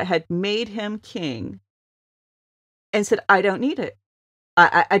thing that had made him king, and said, I don't need it.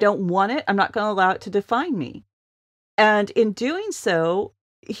 I don't want it. I'm not going to allow it to define me. And in doing so,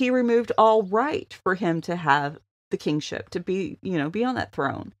 he removed all right for him to have the kingship, to be on that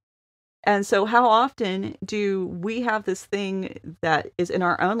throne. And so how often do we have this thing that is in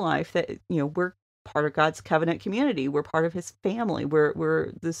our own life that, we're part of God's covenant community. We're part of his family.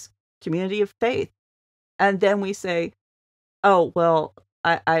 We're this community of faith. And then we say, oh, well,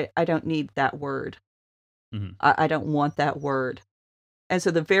 I don't need that word. Mm-hmm. I don't want that word. And so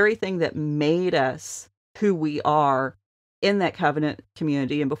the very thing that made us who we are in that covenant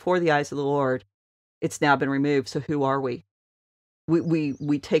community and before the eyes of the Lord, it's now been removed. So who are we?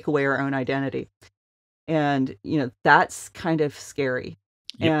 We take away our own identity. And, that's kind of scary.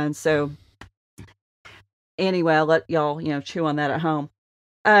 Yep. And so anyway, I'll let y'all, chew on that at home.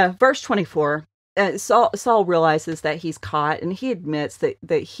 Verse 24, Saul realizes that he's caught, and he admits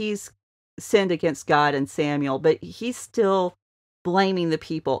that he's sinned against God and Samuel, but he's still blaming the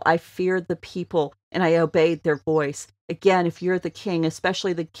people. I feared the people and I obeyed their voice. Again, if you're the king,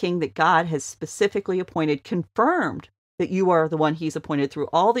 especially the king that God has specifically appointed, confirmed that you are the one he's appointed through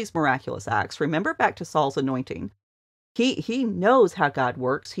all these miraculous acts. Remember back to Saul's anointing. He knows how God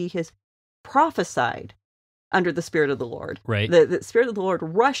works. He has prophesied under the Spirit of the Lord. Right. The Spirit of the Lord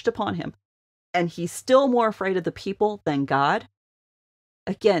rushed upon him, and he's still more afraid of the people than God.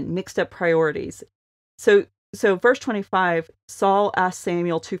 Again, mixed up priorities. So verse 25, Saul asked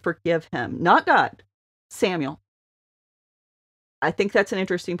Samuel to forgive him, not God, Samuel. I think that's an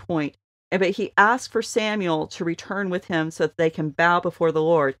interesting point. But he asked for Samuel to return with him so that they can bow before the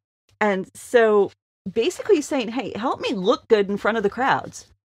Lord. And so basically he's saying, hey, help me look good in front of the crowds.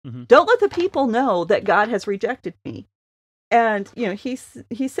 Mm-hmm. Don't let the people know that God has rejected me. And, he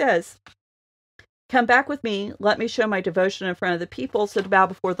says, come back with me. Let me show my devotion in front of the people so to bow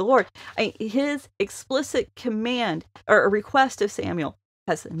before the Lord. His explicit command or a request of Samuel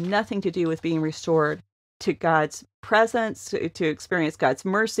has nothing to do with being restored to God's presence, to experience God's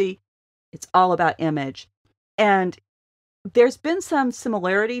mercy. It's all about image. And there's been some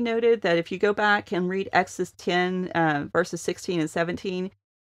similarity noted that if you go back and read Exodus 10, verses 16 and 17,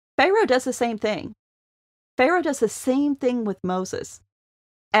 Pharaoh does the same thing. Pharaoh does the same thing with Moses.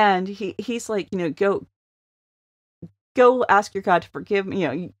 And he's like, go ask your God to forgive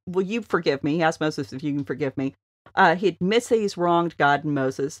me. Will you forgive me? He asked Moses if you can forgive me. He admits that he's wronged God and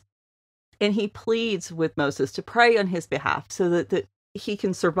Moses. And he pleads with Moses to pray on his behalf so that he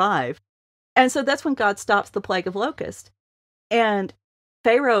can survive. And so that's when God stops the plague of locust. And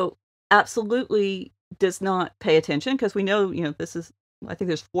Pharaoh absolutely does not pay attention because we know, I think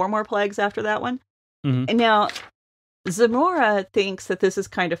there's 4 more plagues after that one. Mm-hmm. And now Zamora thinks that this is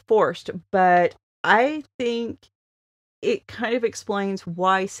kind of forced, but I think it kind of explains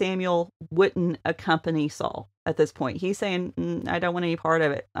why Samuel wouldn't accompany Saul at this point. He's saying, I don't want any part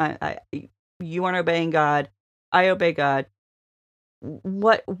of it. You aren't obeying God. I obey God.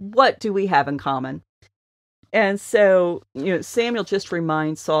 What do we have in common? And so, Samuel just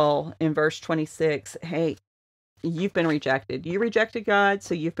reminds Saul in verse 26, hey, you've been rejected. You rejected God,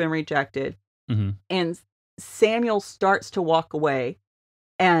 so you've been rejected. Mm-hmm. And Samuel starts to walk away,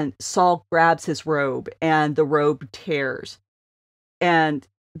 and Saul grabs his robe, and the robe tears. And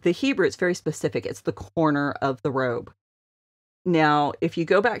the Hebrew, it's very specific. It's the corner of the robe. Now, if you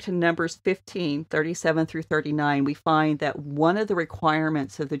go back to Numbers 15, 37 through 39, we find that one of the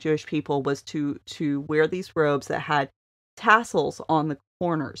requirements of the Jewish people was to wear these robes that had tassels on the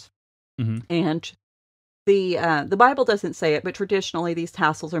corners. Mm-hmm. And the Bible doesn't say it, but traditionally these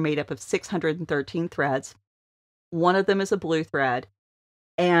tassels are made up of 613 threads. One of them is a blue thread.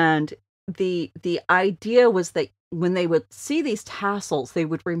 And the idea was that when they would see these tassels, they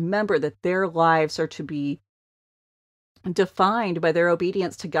would remember that their lives are to be defined by their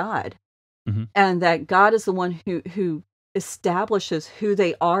obedience to God. Mm-hmm. And that God is the one who establishes who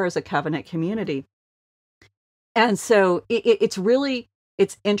they are as a covenant community. And so it's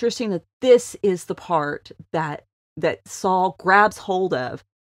interesting that this is the part that Saul grabs hold of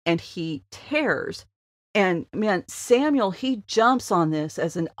and he tears. And man, Samuel, he jumps on this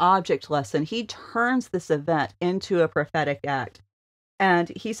as an object lesson. He turns this event into a prophetic act. And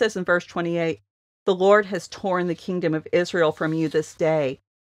he says in verse 28, the Lord has torn the kingdom of Israel from you this day.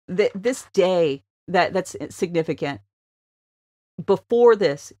 This day, that's significant. Before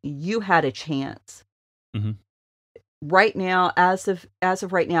this, you had a chance. Mm-hmm. Right now, as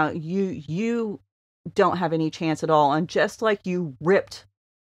of right now, you don't have any chance at all. And just like you ripped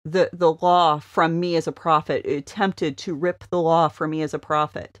the law from me as a prophet, attempted to rip the law from me as a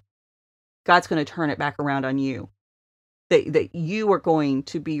prophet, God's going to turn it back around on you. That you are going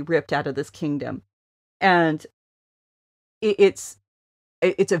to be ripped out of this kingdom. And it's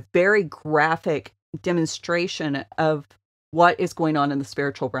a very graphic demonstration of what is going on in the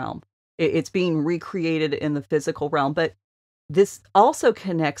spiritual realm. It's being recreated in the physical realm, but this also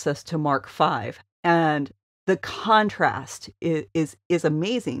connects us to Mark 5, and the contrast is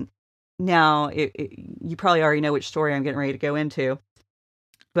amazing. Now, you probably already know which story I'm getting ready to go into,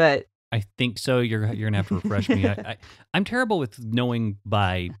 but I think so. You're gonna have to refresh me. I'm terrible with knowing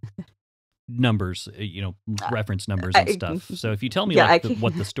by numbers, reference numbers and stuff. So if you tell me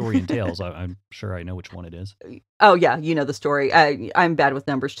what the story entails, I'm sure I know which one it is. Oh yeah, you know the story. I'm bad with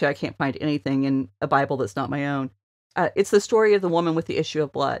numbers too. I can't find anything in a Bible that's not my own. It's the story of the woman with the issue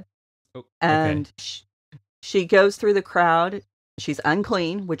of blood. Oh, okay. And she goes through the crowd. She's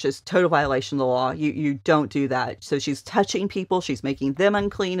unclean, which is total violation of the law. You don't do that. So she's touching people. She's making them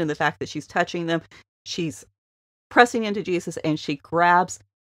unclean. And the fact that she's touching them, she's pressing into Jesus, and she grabs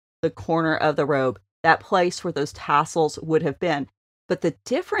the corner of the robe, that place where those tassels would have been. But the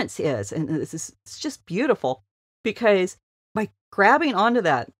difference is, and it's just beautiful, because by grabbing onto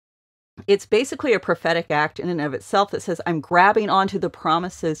that, it's basically a prophetic act in and of itself that says, I'm grabbing onto the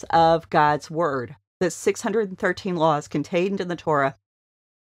promises of God's word, the 613 laws contained in the Torah.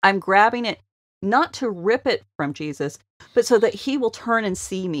 I'm grabbing it not to rip it from Jesus, but so that he will turn and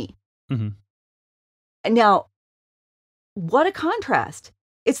see me. Mm-hmm. And now, what a contrast.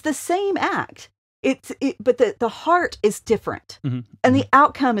 It's the same act. But the heart is different. Mm-hmm. And the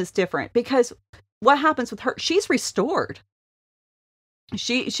outcome is different, because what happens with her, she's restored.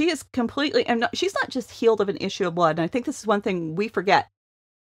 She is completely, she's not just healed of an issue of blood. And I think this is one thing we forget.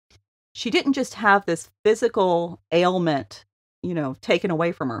 She didn't just have this physical ailment, taken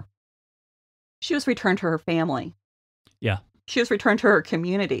away from her. She was returned to her family. Yeah. She was returned to her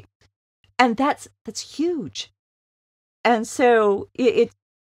community. And that's huge. And so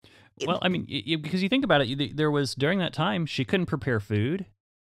well, I mean, because you think about it, there was, during that time, she couldn't prepare food.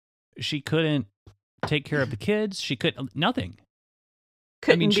 She couldn't take care of the kids. She nothing.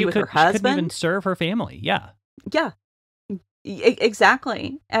 Couldn't be with her husband. She couldn't even serve her family. Yeah. Yeah,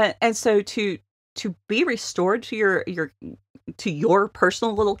 exactly. And so to be restored to your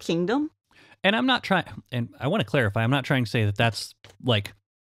personal little kingdom. And I'm not trying, and I want to clarify, I'm not trying to say that that's like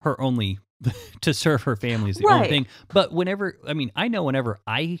her only, to serve her family is the only thing. But I know whenever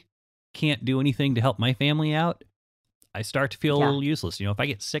I can't do anything to help my family out, I start to feel a little useless. If I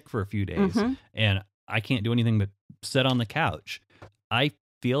get sick for a few days and I can't do anything but sit on the couch, I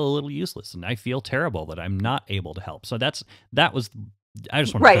feel a little useless, and I feel terrible that I'm not able to help. So I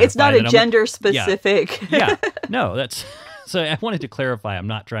just want to it's not a gender specific. Yeah. No, that's, so I wanted to clarify. I'm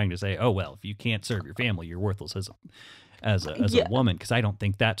not trying to say, oh, well, if you can't serve your family, you're worthless as a woman, because I don't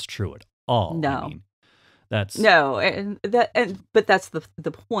think that's true at all. No. I mean, that's but that's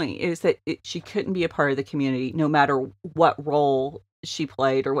the point, is that she couldn't be a part of the community no matter what role she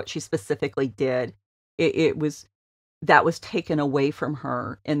played or what she specifically did. That was taken away from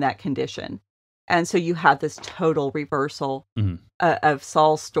her in that condition. And so you have this total reversal of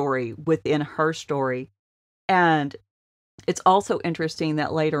Saul's story within her story. And it's also interesting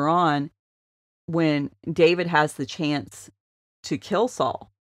that later on, when David has the chance to kill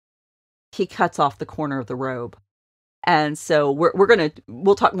Saul, he cuts off the corner of the robe. And so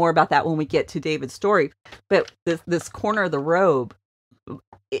we'll talk more about that when we get to David's story. But this corner of the robe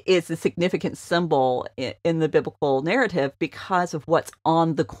is a significant symbol in the biblical narrative because of what's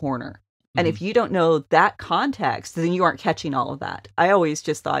on the corner. And if you don't know that context, then you aren't catching all of that. I always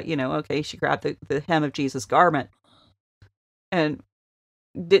just thought, okay, she grabbed the hem of Jesus' garment and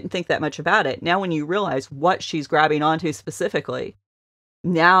didn't think that much about it. Now, when you realize what she's grabbing onto specifically,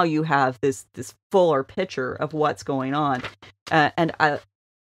 now you have this fuller picture of what's going on. And I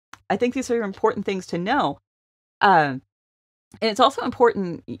think these are important things to know. And it's also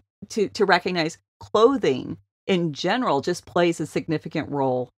important to recognize clothing in general just plays a significant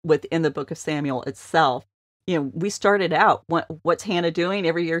role within the book of Samuel itself. We started out, what's Hannah doing?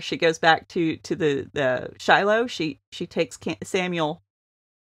 Every year she goes back to the Shiloh, she takes Samuel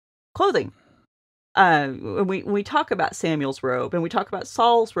clothing. We talk about Samuel's robe, and we talk about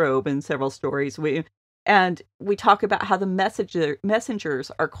Saul's robe in several stories. We talk about how the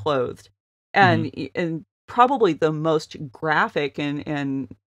messengers are clothed. And probably the most graphic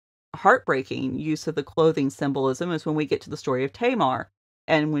and heartbreaking use of the clothing symbolism is when we get to the story of Tamar,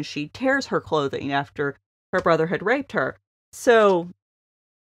 and when she tears her clothing after her brother had raped her. So,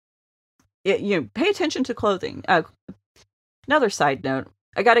 pay attention to clothing. Another side note,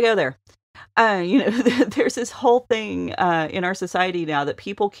 I got to go there. There's this whole thing in our society now that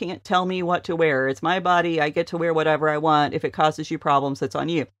people can't tell me what to wear. It's my body. I get to wear whatever I want. If it causes you problems, it's on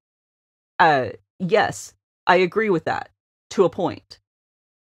you. Yes, I agree with that. to a point.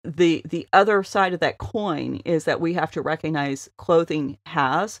 The other side of that coin is that we have to recognize clothing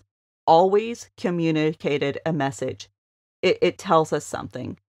has always communicated a message. It tells us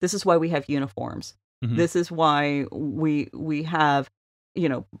something. This is why we have uniforms. Mm-hmm. This is why we have,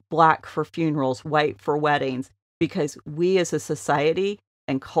 black for funerals, white for weddings, because we as a society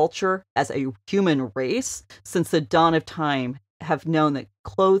and culture, as a human race, since the dawn of time, have known that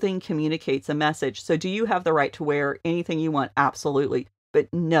clothing communicates a message. So do you have the right to wear anything you want? Absolutely.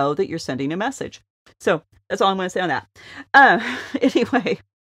 But know that you're sending a message. So that's all I'm going to say on that. Anyway,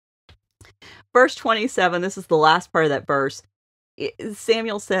 verse 27, this is the last part of that verse.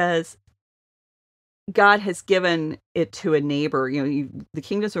 Samuel says, God has given it to a neighbor. The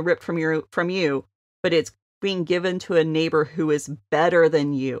kingdoms were ripped from you, but it's being given to a neighbor who is better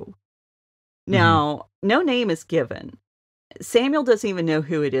than you. Now, no name is given. Samuel doesn't even know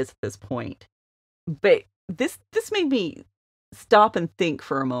who it is at this point. But this made me stop and think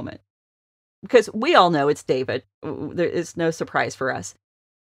for a moment. Because we all know it's David. There is no surprise for us.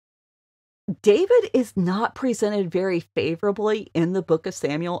 David is not presented very favorably in the book of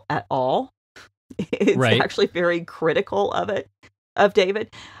Samuel at all. It's actually very critical of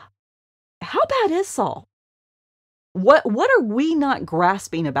David. How bad is Saul? What are we not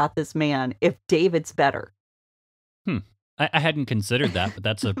grasping about this man if David's better? I hadn't considered that, but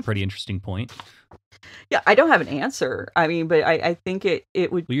that's a pretty interesting point. Yeah, I don't have an answer. I mean, but I think it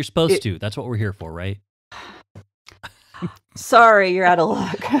would... Well, you're supposed to. That's what we're here for, right? Sorry, you're out of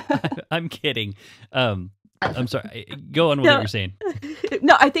luck. I'm kidding. I'm sorry. Go on with what you're saying.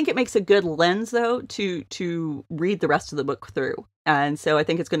 No, I think it makes a good lens, though, to read the rest of the book through. And so I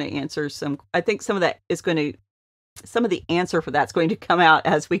think it's going to answer some... I think some of the answer for that's going to come out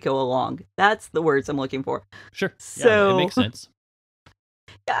as we go along. That's the words I'm looking for. Sure. So, it makes sense.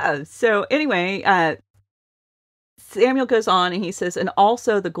 Yeah. So anyway, Samuel goes on and he says, and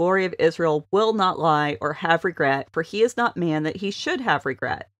also the glory of Israel will not lie or have regret, for he is not man that he should have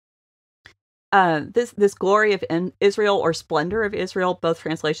regret. This glory of Israel or splendor of Israel, both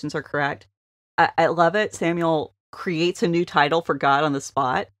translations are correct. I love it. Samuel creates a new title for God on the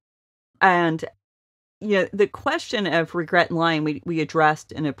spot. And the question of regret and lying we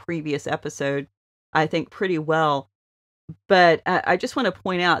addressed in a previous episode, I think pretty well. But I just want to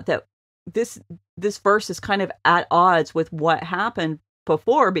point out that this verse is kind of at odds with what happened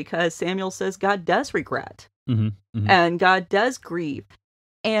before, because Samuel says God does regret and God does grieve.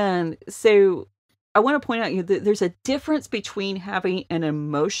 And so I want to point out that there's a difference between having an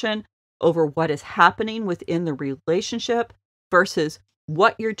emotion over what is happening within the relationship versus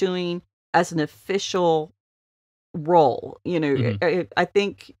what you're doing as an official role. I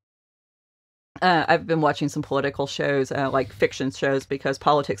think I've been watching some political shows, like fiction shows, because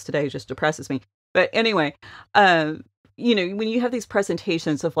politics today just depresses me. But anyway, when you have these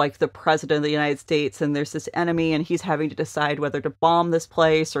presentations of like the president of the United States and there's this enemy and he's having to decide whether to bomb this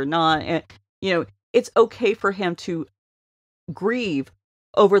place or not. And, it's okay for him to grieve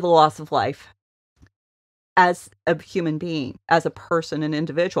over the loss of life as a human being, as a person, an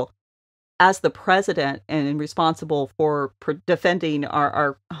individual. As the president and responsible for defending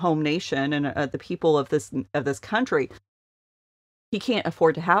our home nation and the people of this country, he can't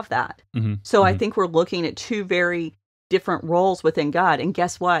afford to have that. So I think we're looking at two very different roles within God. And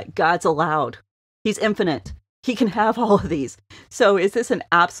guess what? God's allowed. He's infinite. He can have all of these. So is this an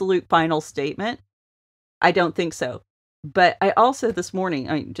absolute final statement? I don't think so. But I also just this morning,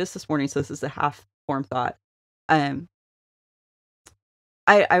 so this is a half-formed thought.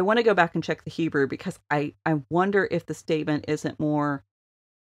 I want to go back and check the Hebrew, because I wonder if the statement isn't more,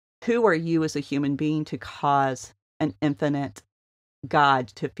 who are you as a human being to cause an infinite God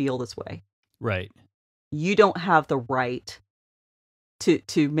to feel this way? Right. You don't have the right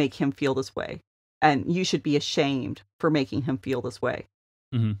to make him feel this way. And you should be ashamed for making him feel this way.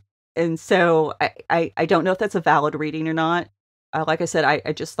 And so I don't know if that's a valid reading or not. Like I said,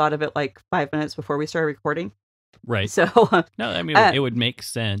 I just thought of it like 5 minutes before we started recording. Right. So no, I mean, it would make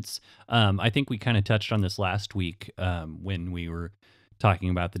sense. I think we kind of touched on this last week when we were talking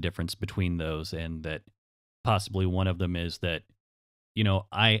about the difference between those, and that possibly one of them is that,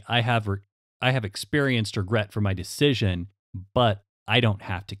 I have experienced regret for my decision, but I don't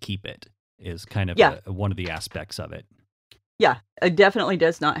have to keep it, is kind of one of the aspects of it. Yeah, it definitely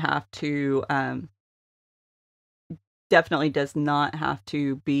does not have to. Definitely does not have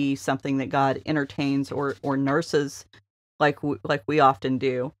to be something that God entertains or nurses like we often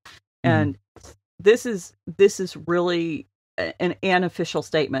do. And this is really an unofficial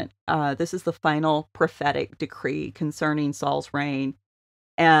statement. This is the final prophetic decree concerning Saul's reign.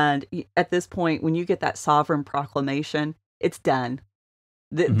 And at this point, when you get that sovereign proclamation, it's done.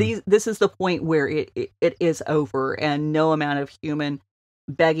 Mm-hmm. This is the point where it is over, and no amount of human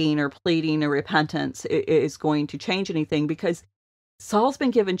begging or pleading or repentance is going to change anything, because Saul's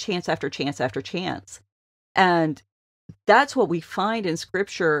been given chance after chance after chance. And that's what we find in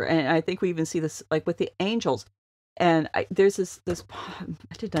scripture. And I think we even see this like with the angels. And there's this,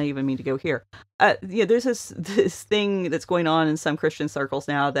 I did not even mean to go here. There's this thing that's going on in some Christian circles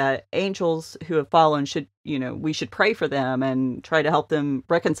now, that angels who have fallen should, we should pray for them and try to help them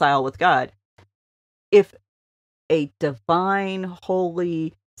reconcile with God. If a divine,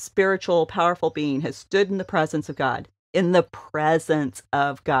 holy, spiritual, powerful being has stood in the presence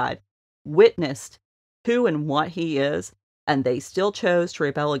of God, witnessed who and what he is, and they still chose to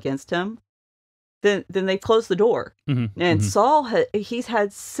rebel against him, then they closed the door. Mm-hmm. And Mm-hmm. Saul, he's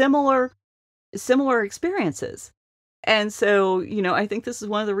had similar experiences. And so, I think this is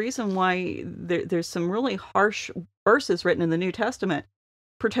one of the reasons why there's some really harsh verses written in the New Testament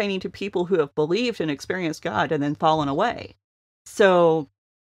pertaining to people who have believed and experienced God and then fallen away. So,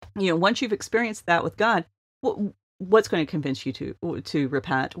 once you've experienced that with God, what's going to convince you to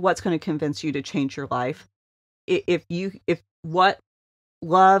repent? What's going to convince you to change your life? If what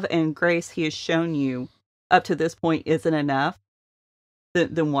love and grace he has shown you up to this point isn't enough,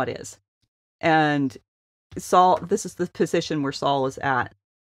 then what is? And Saul, this is the position where Saul is at.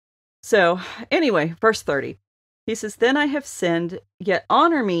 So anyway, verse 30, he says, "Then I have sinned, yet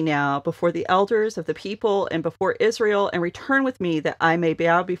honor me now before the elders of the people and before Israel, and return with me that I may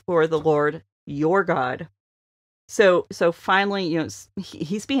bow before the Lord your God." So finally,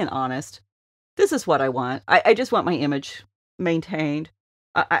 he's being honest. This is what I want. I just want my image maintained.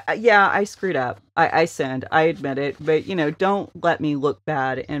 I screwed up. I sinned. I admit it. But, don't let me look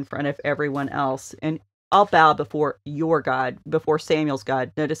bad in front of everyone else. And I'll bow before your God, before Samuel's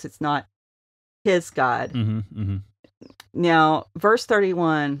God. Notice it's not his God. Mm-hmm. Mm-hmm. Now, verse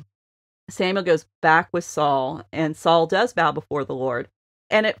 31, Samuel goes back with Saul, and Saul does bow before the Lord.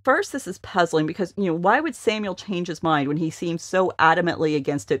 And at first, this is puzzling because, why would Samuel change his mind when he seemed so adamantly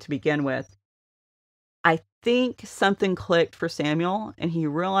against it to begin with? I think something clicked for Samuel, and he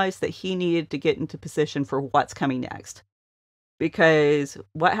realized that he needed to get into position for what's coming next. Because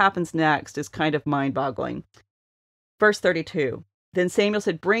what happens next is kind of mind-boggling. Verse 32, "Then Samuel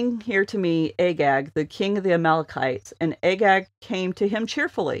said, 'Bring here to me Agag, the king of the Amalekites.' And Agag came to him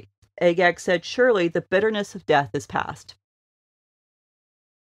cheerfully. Agag said, 'Surely the bitterness of death is past.'"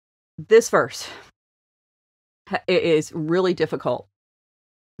 This verse is really difficult.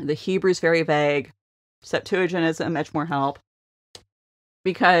 The Hebrew is very vague. Septuagint isn't much more help.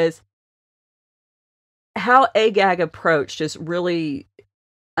 Because how Agag approached is really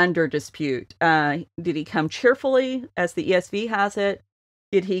under dispute. Did he come cheerfully, as the ESV has it?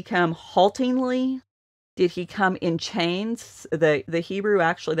 Did he come haltingly? Did he come in chains? The Hebrew,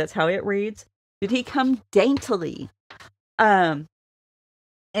 actually, that's how it reads. Did he come daintily?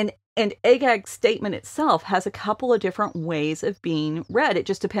 And Agag's statement itself has a couple of different ways of being read. It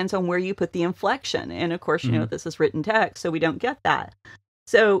just depends on where you put the inflection. And of course, this is written text, so we don't get that.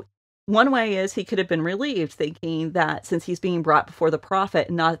 So one way is he could have been relieved, thinking that since he's being brought before the prophet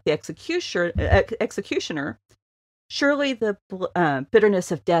and not the executioner, surely the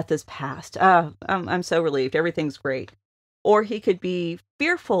bitterness of death is past. I'm so relieved. Everything's great. Or he could be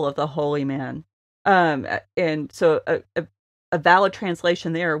fearful of the holy man. And so a valid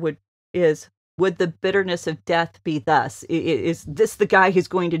translation there would the bitterness of death be thus? Is this the guy who's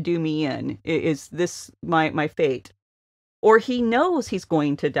going to do me in? Is this my fate? Or he knows he's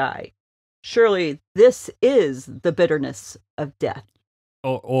going to die. Surely this is the bitterness of death.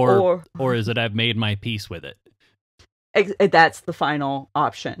 Or is it I've made my peace with it? That's the final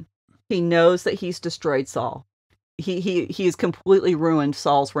option. He knows that he's destroyed Saul. He's completely ruined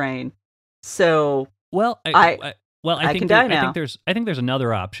Saul's reign. So I think there's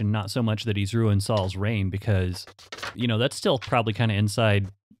another option, not so much that he's ruined Saul's reign, because, that's still probably kind of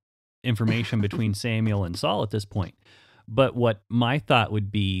inside information between Samuel and Saul at this point. But what my thought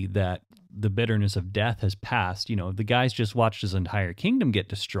would be that the bitterness of death has passed. The guy's just watched his entire kingdom get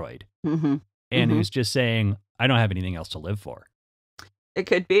destroyed. Mm-hmm. And he's just saying, I don't have anything else to live for. It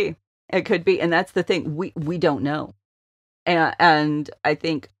could be. And that's the thing. We don't know. And I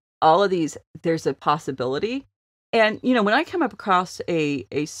think all of these, there's a possibility. And, when I come up across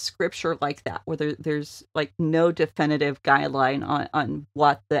a scripture like that, where there's like no definitive guideline on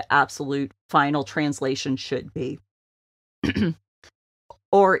what the absolute final translation should be,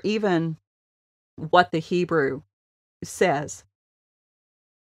 or even what the Hebrew says,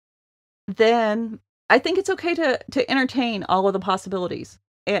 then I think it's okay to entertain all of the possibilities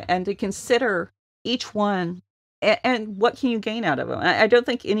and to consider each one and what can you gain out of them? I don't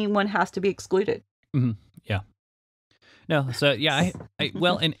think anyone has to be excluded. Mm-hmm. Yeah. No. So yeah,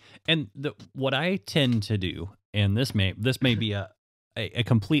 well, what I tend to do, and this may be a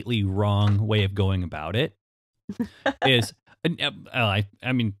completely wrong way of going about it, is, I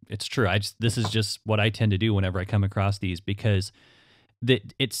mean, it's true. This is just what I tend to do whenever I come across these, because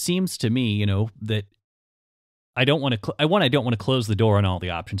that it seems to me, that I don't want to. I don't want to close the door on all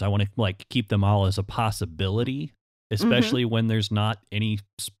the options. I want to keep them all as a possibility, especially when there's not any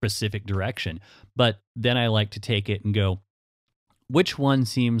specific direction. But then I like to take it and go, which one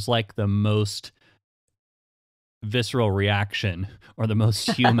seems like the most visceral reaction or the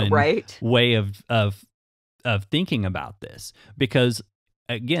most human right. way of thinking about this? Because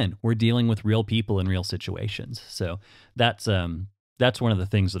again, we're dealing with real people in real situations. So that's one of the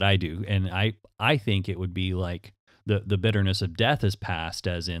things that I do. And I think it would be like the bitterness of death is past,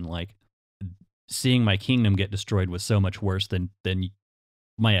 as in seeing my kingdom get destroyed was so much worse than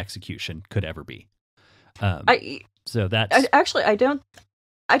my execution could ever be. So that's actually, I don't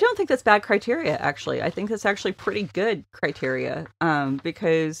think that's bad criteria. Actually, I think that's actually pretty good criteria.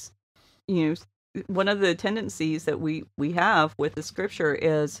 Because one of the tendencies that we have with the scripture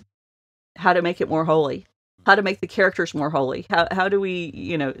is how to make it more holy, how to make the characters more holy. How do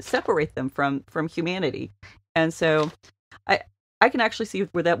we separate them from humanity? And so I can actually see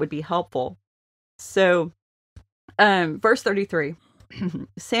where that would be helpful. So, verse 33,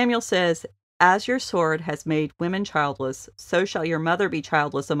 Samuel says, "As your sword has made women childless, so shall your mother be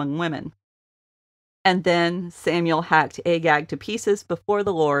childless among women." And then Samuel hacked Agag to pieces before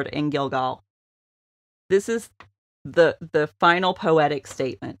the Lord in Gilgal. This is the final poetic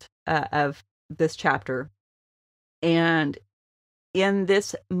statement of this chapter. And in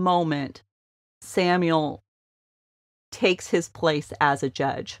this moment, Samuel takes his place as a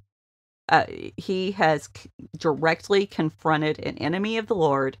judge. He has directly confronted an enemy of the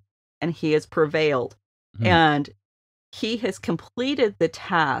Lord, and he has prevailed. And he has completed the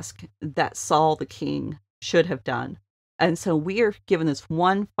task that Saul the king should have done. And so we are given this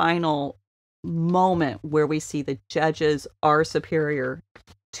one final moment where we see the judges are superior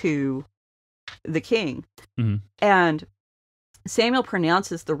to the king. And Samuel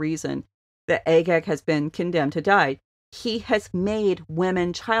pronounces the reason that Agag has been condemned to die. He has made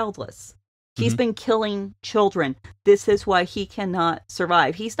women childless. He's been killing children. This is why he cannot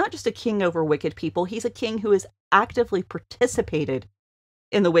survive. He's not just a king over wicked people. He's a king who has actively participated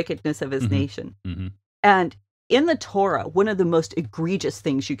in the wickedness of his nation. And in the Torah, one of the most egregious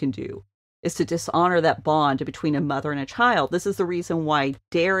things you can do is to dishonor that bond between a mother and a child. This is the reason why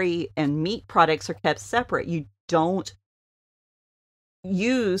dairy and meat products are kept separate. You don't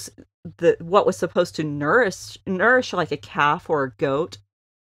use what was supposed to nourish like a calf or a goat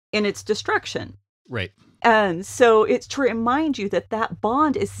in its destruction. Right. And so it's to remind you that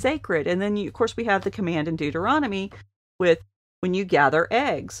bond is sacred. And then, of course, we have the command in Deuteronomy with, when you gather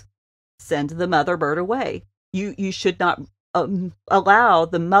eggs, send the mother bird away. You should not allow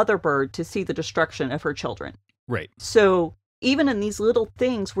the mother bird to see the destruction of her children. Right. So even in these little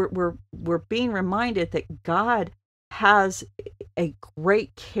things, we're being reminded that God has a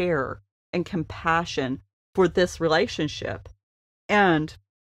great care and compassion for this relationship. And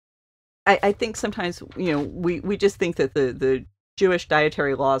I think sometimes, we just think that the Jewish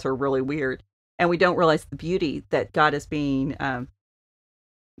dietary laws are really weird, and we don't realize the beauty that God is being,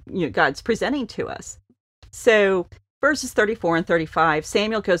 God's presenting to us. So verses 34 and 35,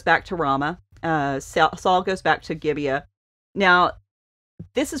 Samuel goes back to Ramah. Saul goes back to Gibeah. Now,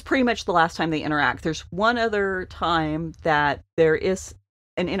 this is pretty much the last time they interact. There's one other time that there is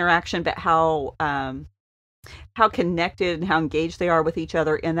an interaction, but how connected and how engaged they are with each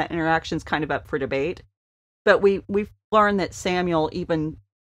other in that interaction is kind of up for debate. But we've learned that Samuel, even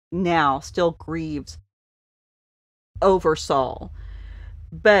now, still grieves over Saul.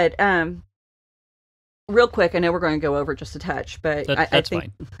 But real quick, I know we're going to go over just a touch, but I think,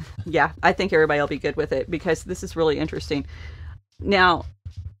 fine. Yeah, I think everybody will be good with it, because this is really interesting. Now,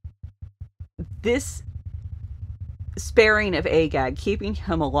 this sparing of Agag, keeping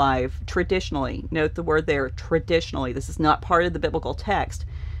him alive, traditionally, note the word there, traditionally, this is not part of the biblical text.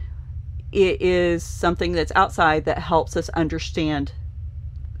 It is something that's outside that helps us understand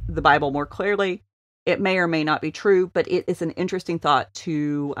the Bible more clearly. It may or may not be true, but it is an interesting thought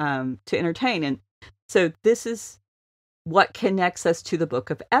to entertain. And so this is what connects us to the book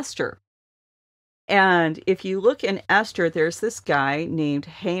of Esther. And if you look in Esther, there's this guy named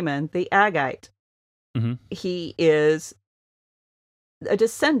Haman the Agagite. He is a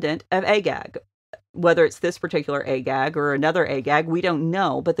descendant of Agag. Whether it's this particular Agag or another Agag, we don't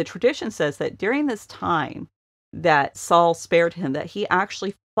know. But the tradition says that during this time, that Saul spared him, that he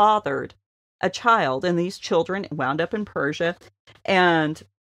actually fathered a child, and these children wound up in Persia. And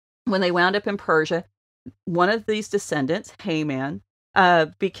when they wound up in Persia, one of these descendants, Haman,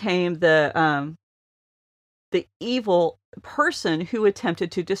 became the evil person who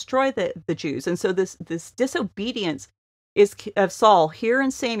attempted to destroy the Jews. And so this disobedience of Saul here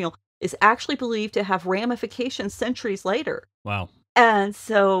in Samuel is actually believed to have ramifications centuries later. Wow. And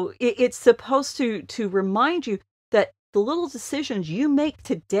so it's supposed to remind you that the little decisions you make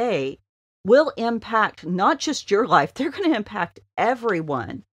today will impact not just your life, they're going to impact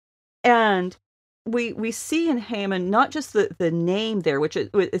everyone. And we see in Haman not just the name there, which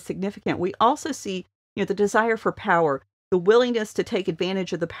is significant. We also see, the desire for power, the willingness to take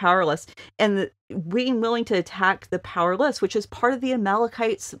advantage of the powerless, and the being willing to attack the powerless, which is part of the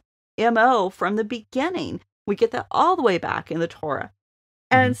Amalekites' MO from the beginning. We get that all the way back in the Torah.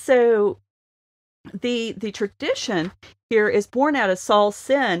 And so the tradition here is born out of Saul's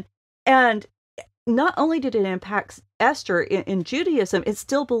sin. And not only did it impact Esther in Judaism, it's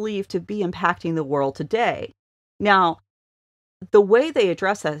still believed to be impacting the world today. Now, the way they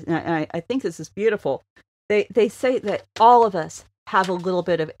address that, and I think this is beautiful, they say that all of us have a little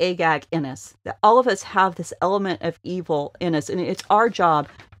bit of Agag in us, that all of us have this element of evil in us, and it's our job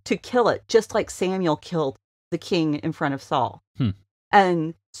to kill it, just like Samuel killed the king in front of Saul.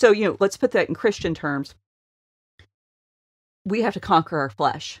 And so, let's put that in Christian terms. We have to conquer our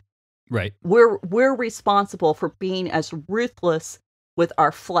flesh. Right. We're responsible for being as ruthless with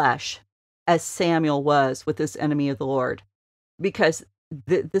our flesh as Samuel was with this enemy of the Lord, because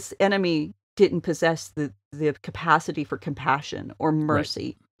this enemy didn't possess the capacity for compassion or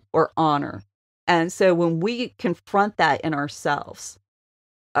mercy or honor. And so when we confront that in ourselves,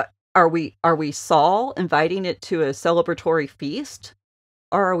 are we Saul inviting it to a celebratory feast?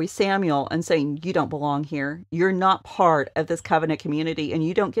 Or are we Samuel and saying, you don't belong here. You're not part of this covenant community and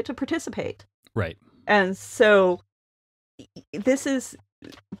you don't get to participate. Right. And so this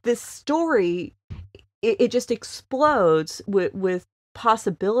story, it just explodes with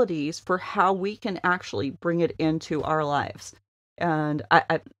possibilities for how we can actually bring it into our lives. And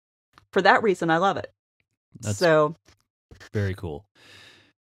I for that reason, I love it. That's so very cool.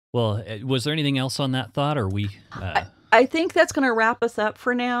 Well, was there anything else on that thought, or we... I think that's going to wrap us up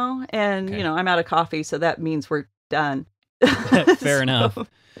for now. And, Okay. I'm out of coffee, so that means we're done. Fair enough.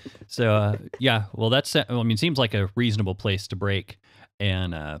 So, yeah, well, it seems like a reasonable place to break.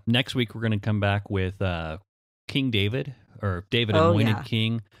 And next week, we're going to come back with King David, or David anointed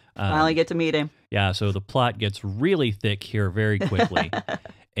king. Finally get to meet him. Yeah, so the plot gets really thick here very quickly.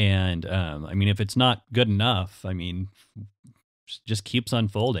 And, if it's not good enough, just keeps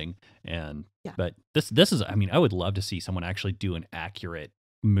unfolding. And but this is, I would love to see someone actually do an accurate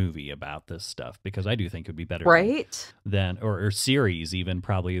movie about this stuff, because I do think it would be better than or series even,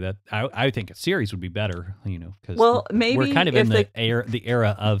 probably. That I think a series would be better, because maybe we're kind of in the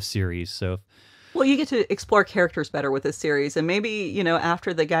era of series. So you get to explore characters better with this series, and maybe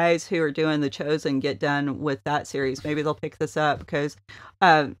after the guys who are doing The Chosen get done with that series, maybe they'll pick this up, because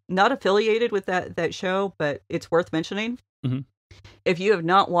not affiliated with that show, but it's worth mentioning. If you have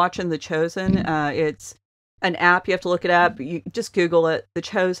not watched The Chosen, it's an app. You have to look it up. You just Google it, The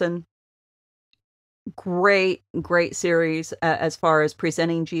Chosen. Great series as far as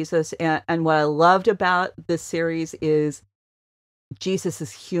presenting Jesus. And what I loved about this series is Jesus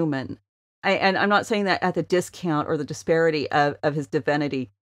is human. And I'm not saying that at the discount or the disparity of his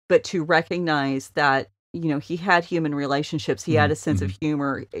divinity, but to recognize that, he had human relationships. He had a sense of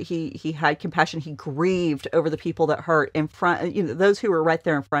humor. He had compassion. He grieved over the people that hurt in front, those who were right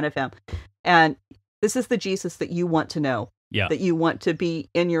there in front of him. And this is the Jesus that you want to know, that you want to be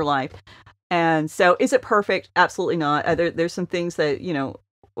in your life. And so, is it perfect? Absolutely not. There's some things that,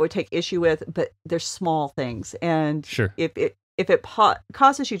 would take issue with, but there's small things. And sure, if it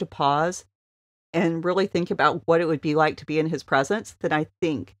causes you to pause and really think about what it would be like to be in his presence, then I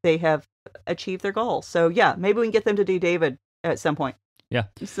think they have achieved their goal. So maybe we can get them to do David at some point. Yeah.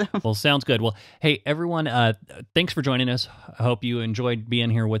 Well, sounds good. Well, hey, everyone, thanks for joining us. I hope you enjoyed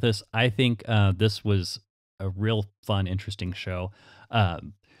being here with us. I think this was a real fun, interesting show.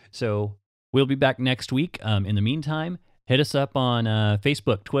 So we'll be back next week. In the meantime, hit us up on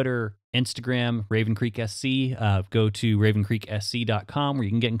Facebook, Twitter, Instagram, Raven Creek SC. Go to ravencreeksc.com where you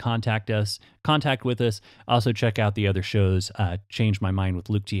can get in contact with us. Also check out the other shows, Change My Mind with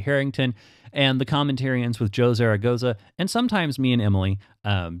Luke T. Harrington, and The Commentarians with Joe Zaragoza, and sometimes me and Emily,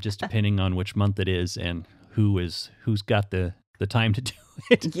 just depending on which month it is and who's got the time to do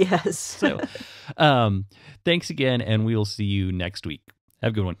it. Yes. So thanks again, and we will see you next week.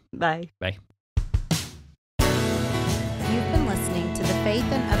 Have a good one. Bye. Bye.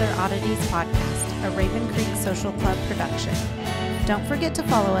 Faith and Other Oddities podcast, a Raven Creek Social Club production. Don't forget to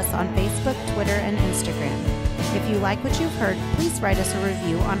follow us on Facebook, Twitter, and Instagram. If you like what you've heard, please write us a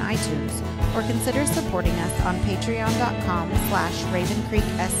review on iTunes or consider supporting us on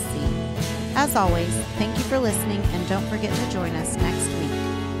patreon.com/RavenCreekSC. As always, thank you for listening, and don't forget to join us next week.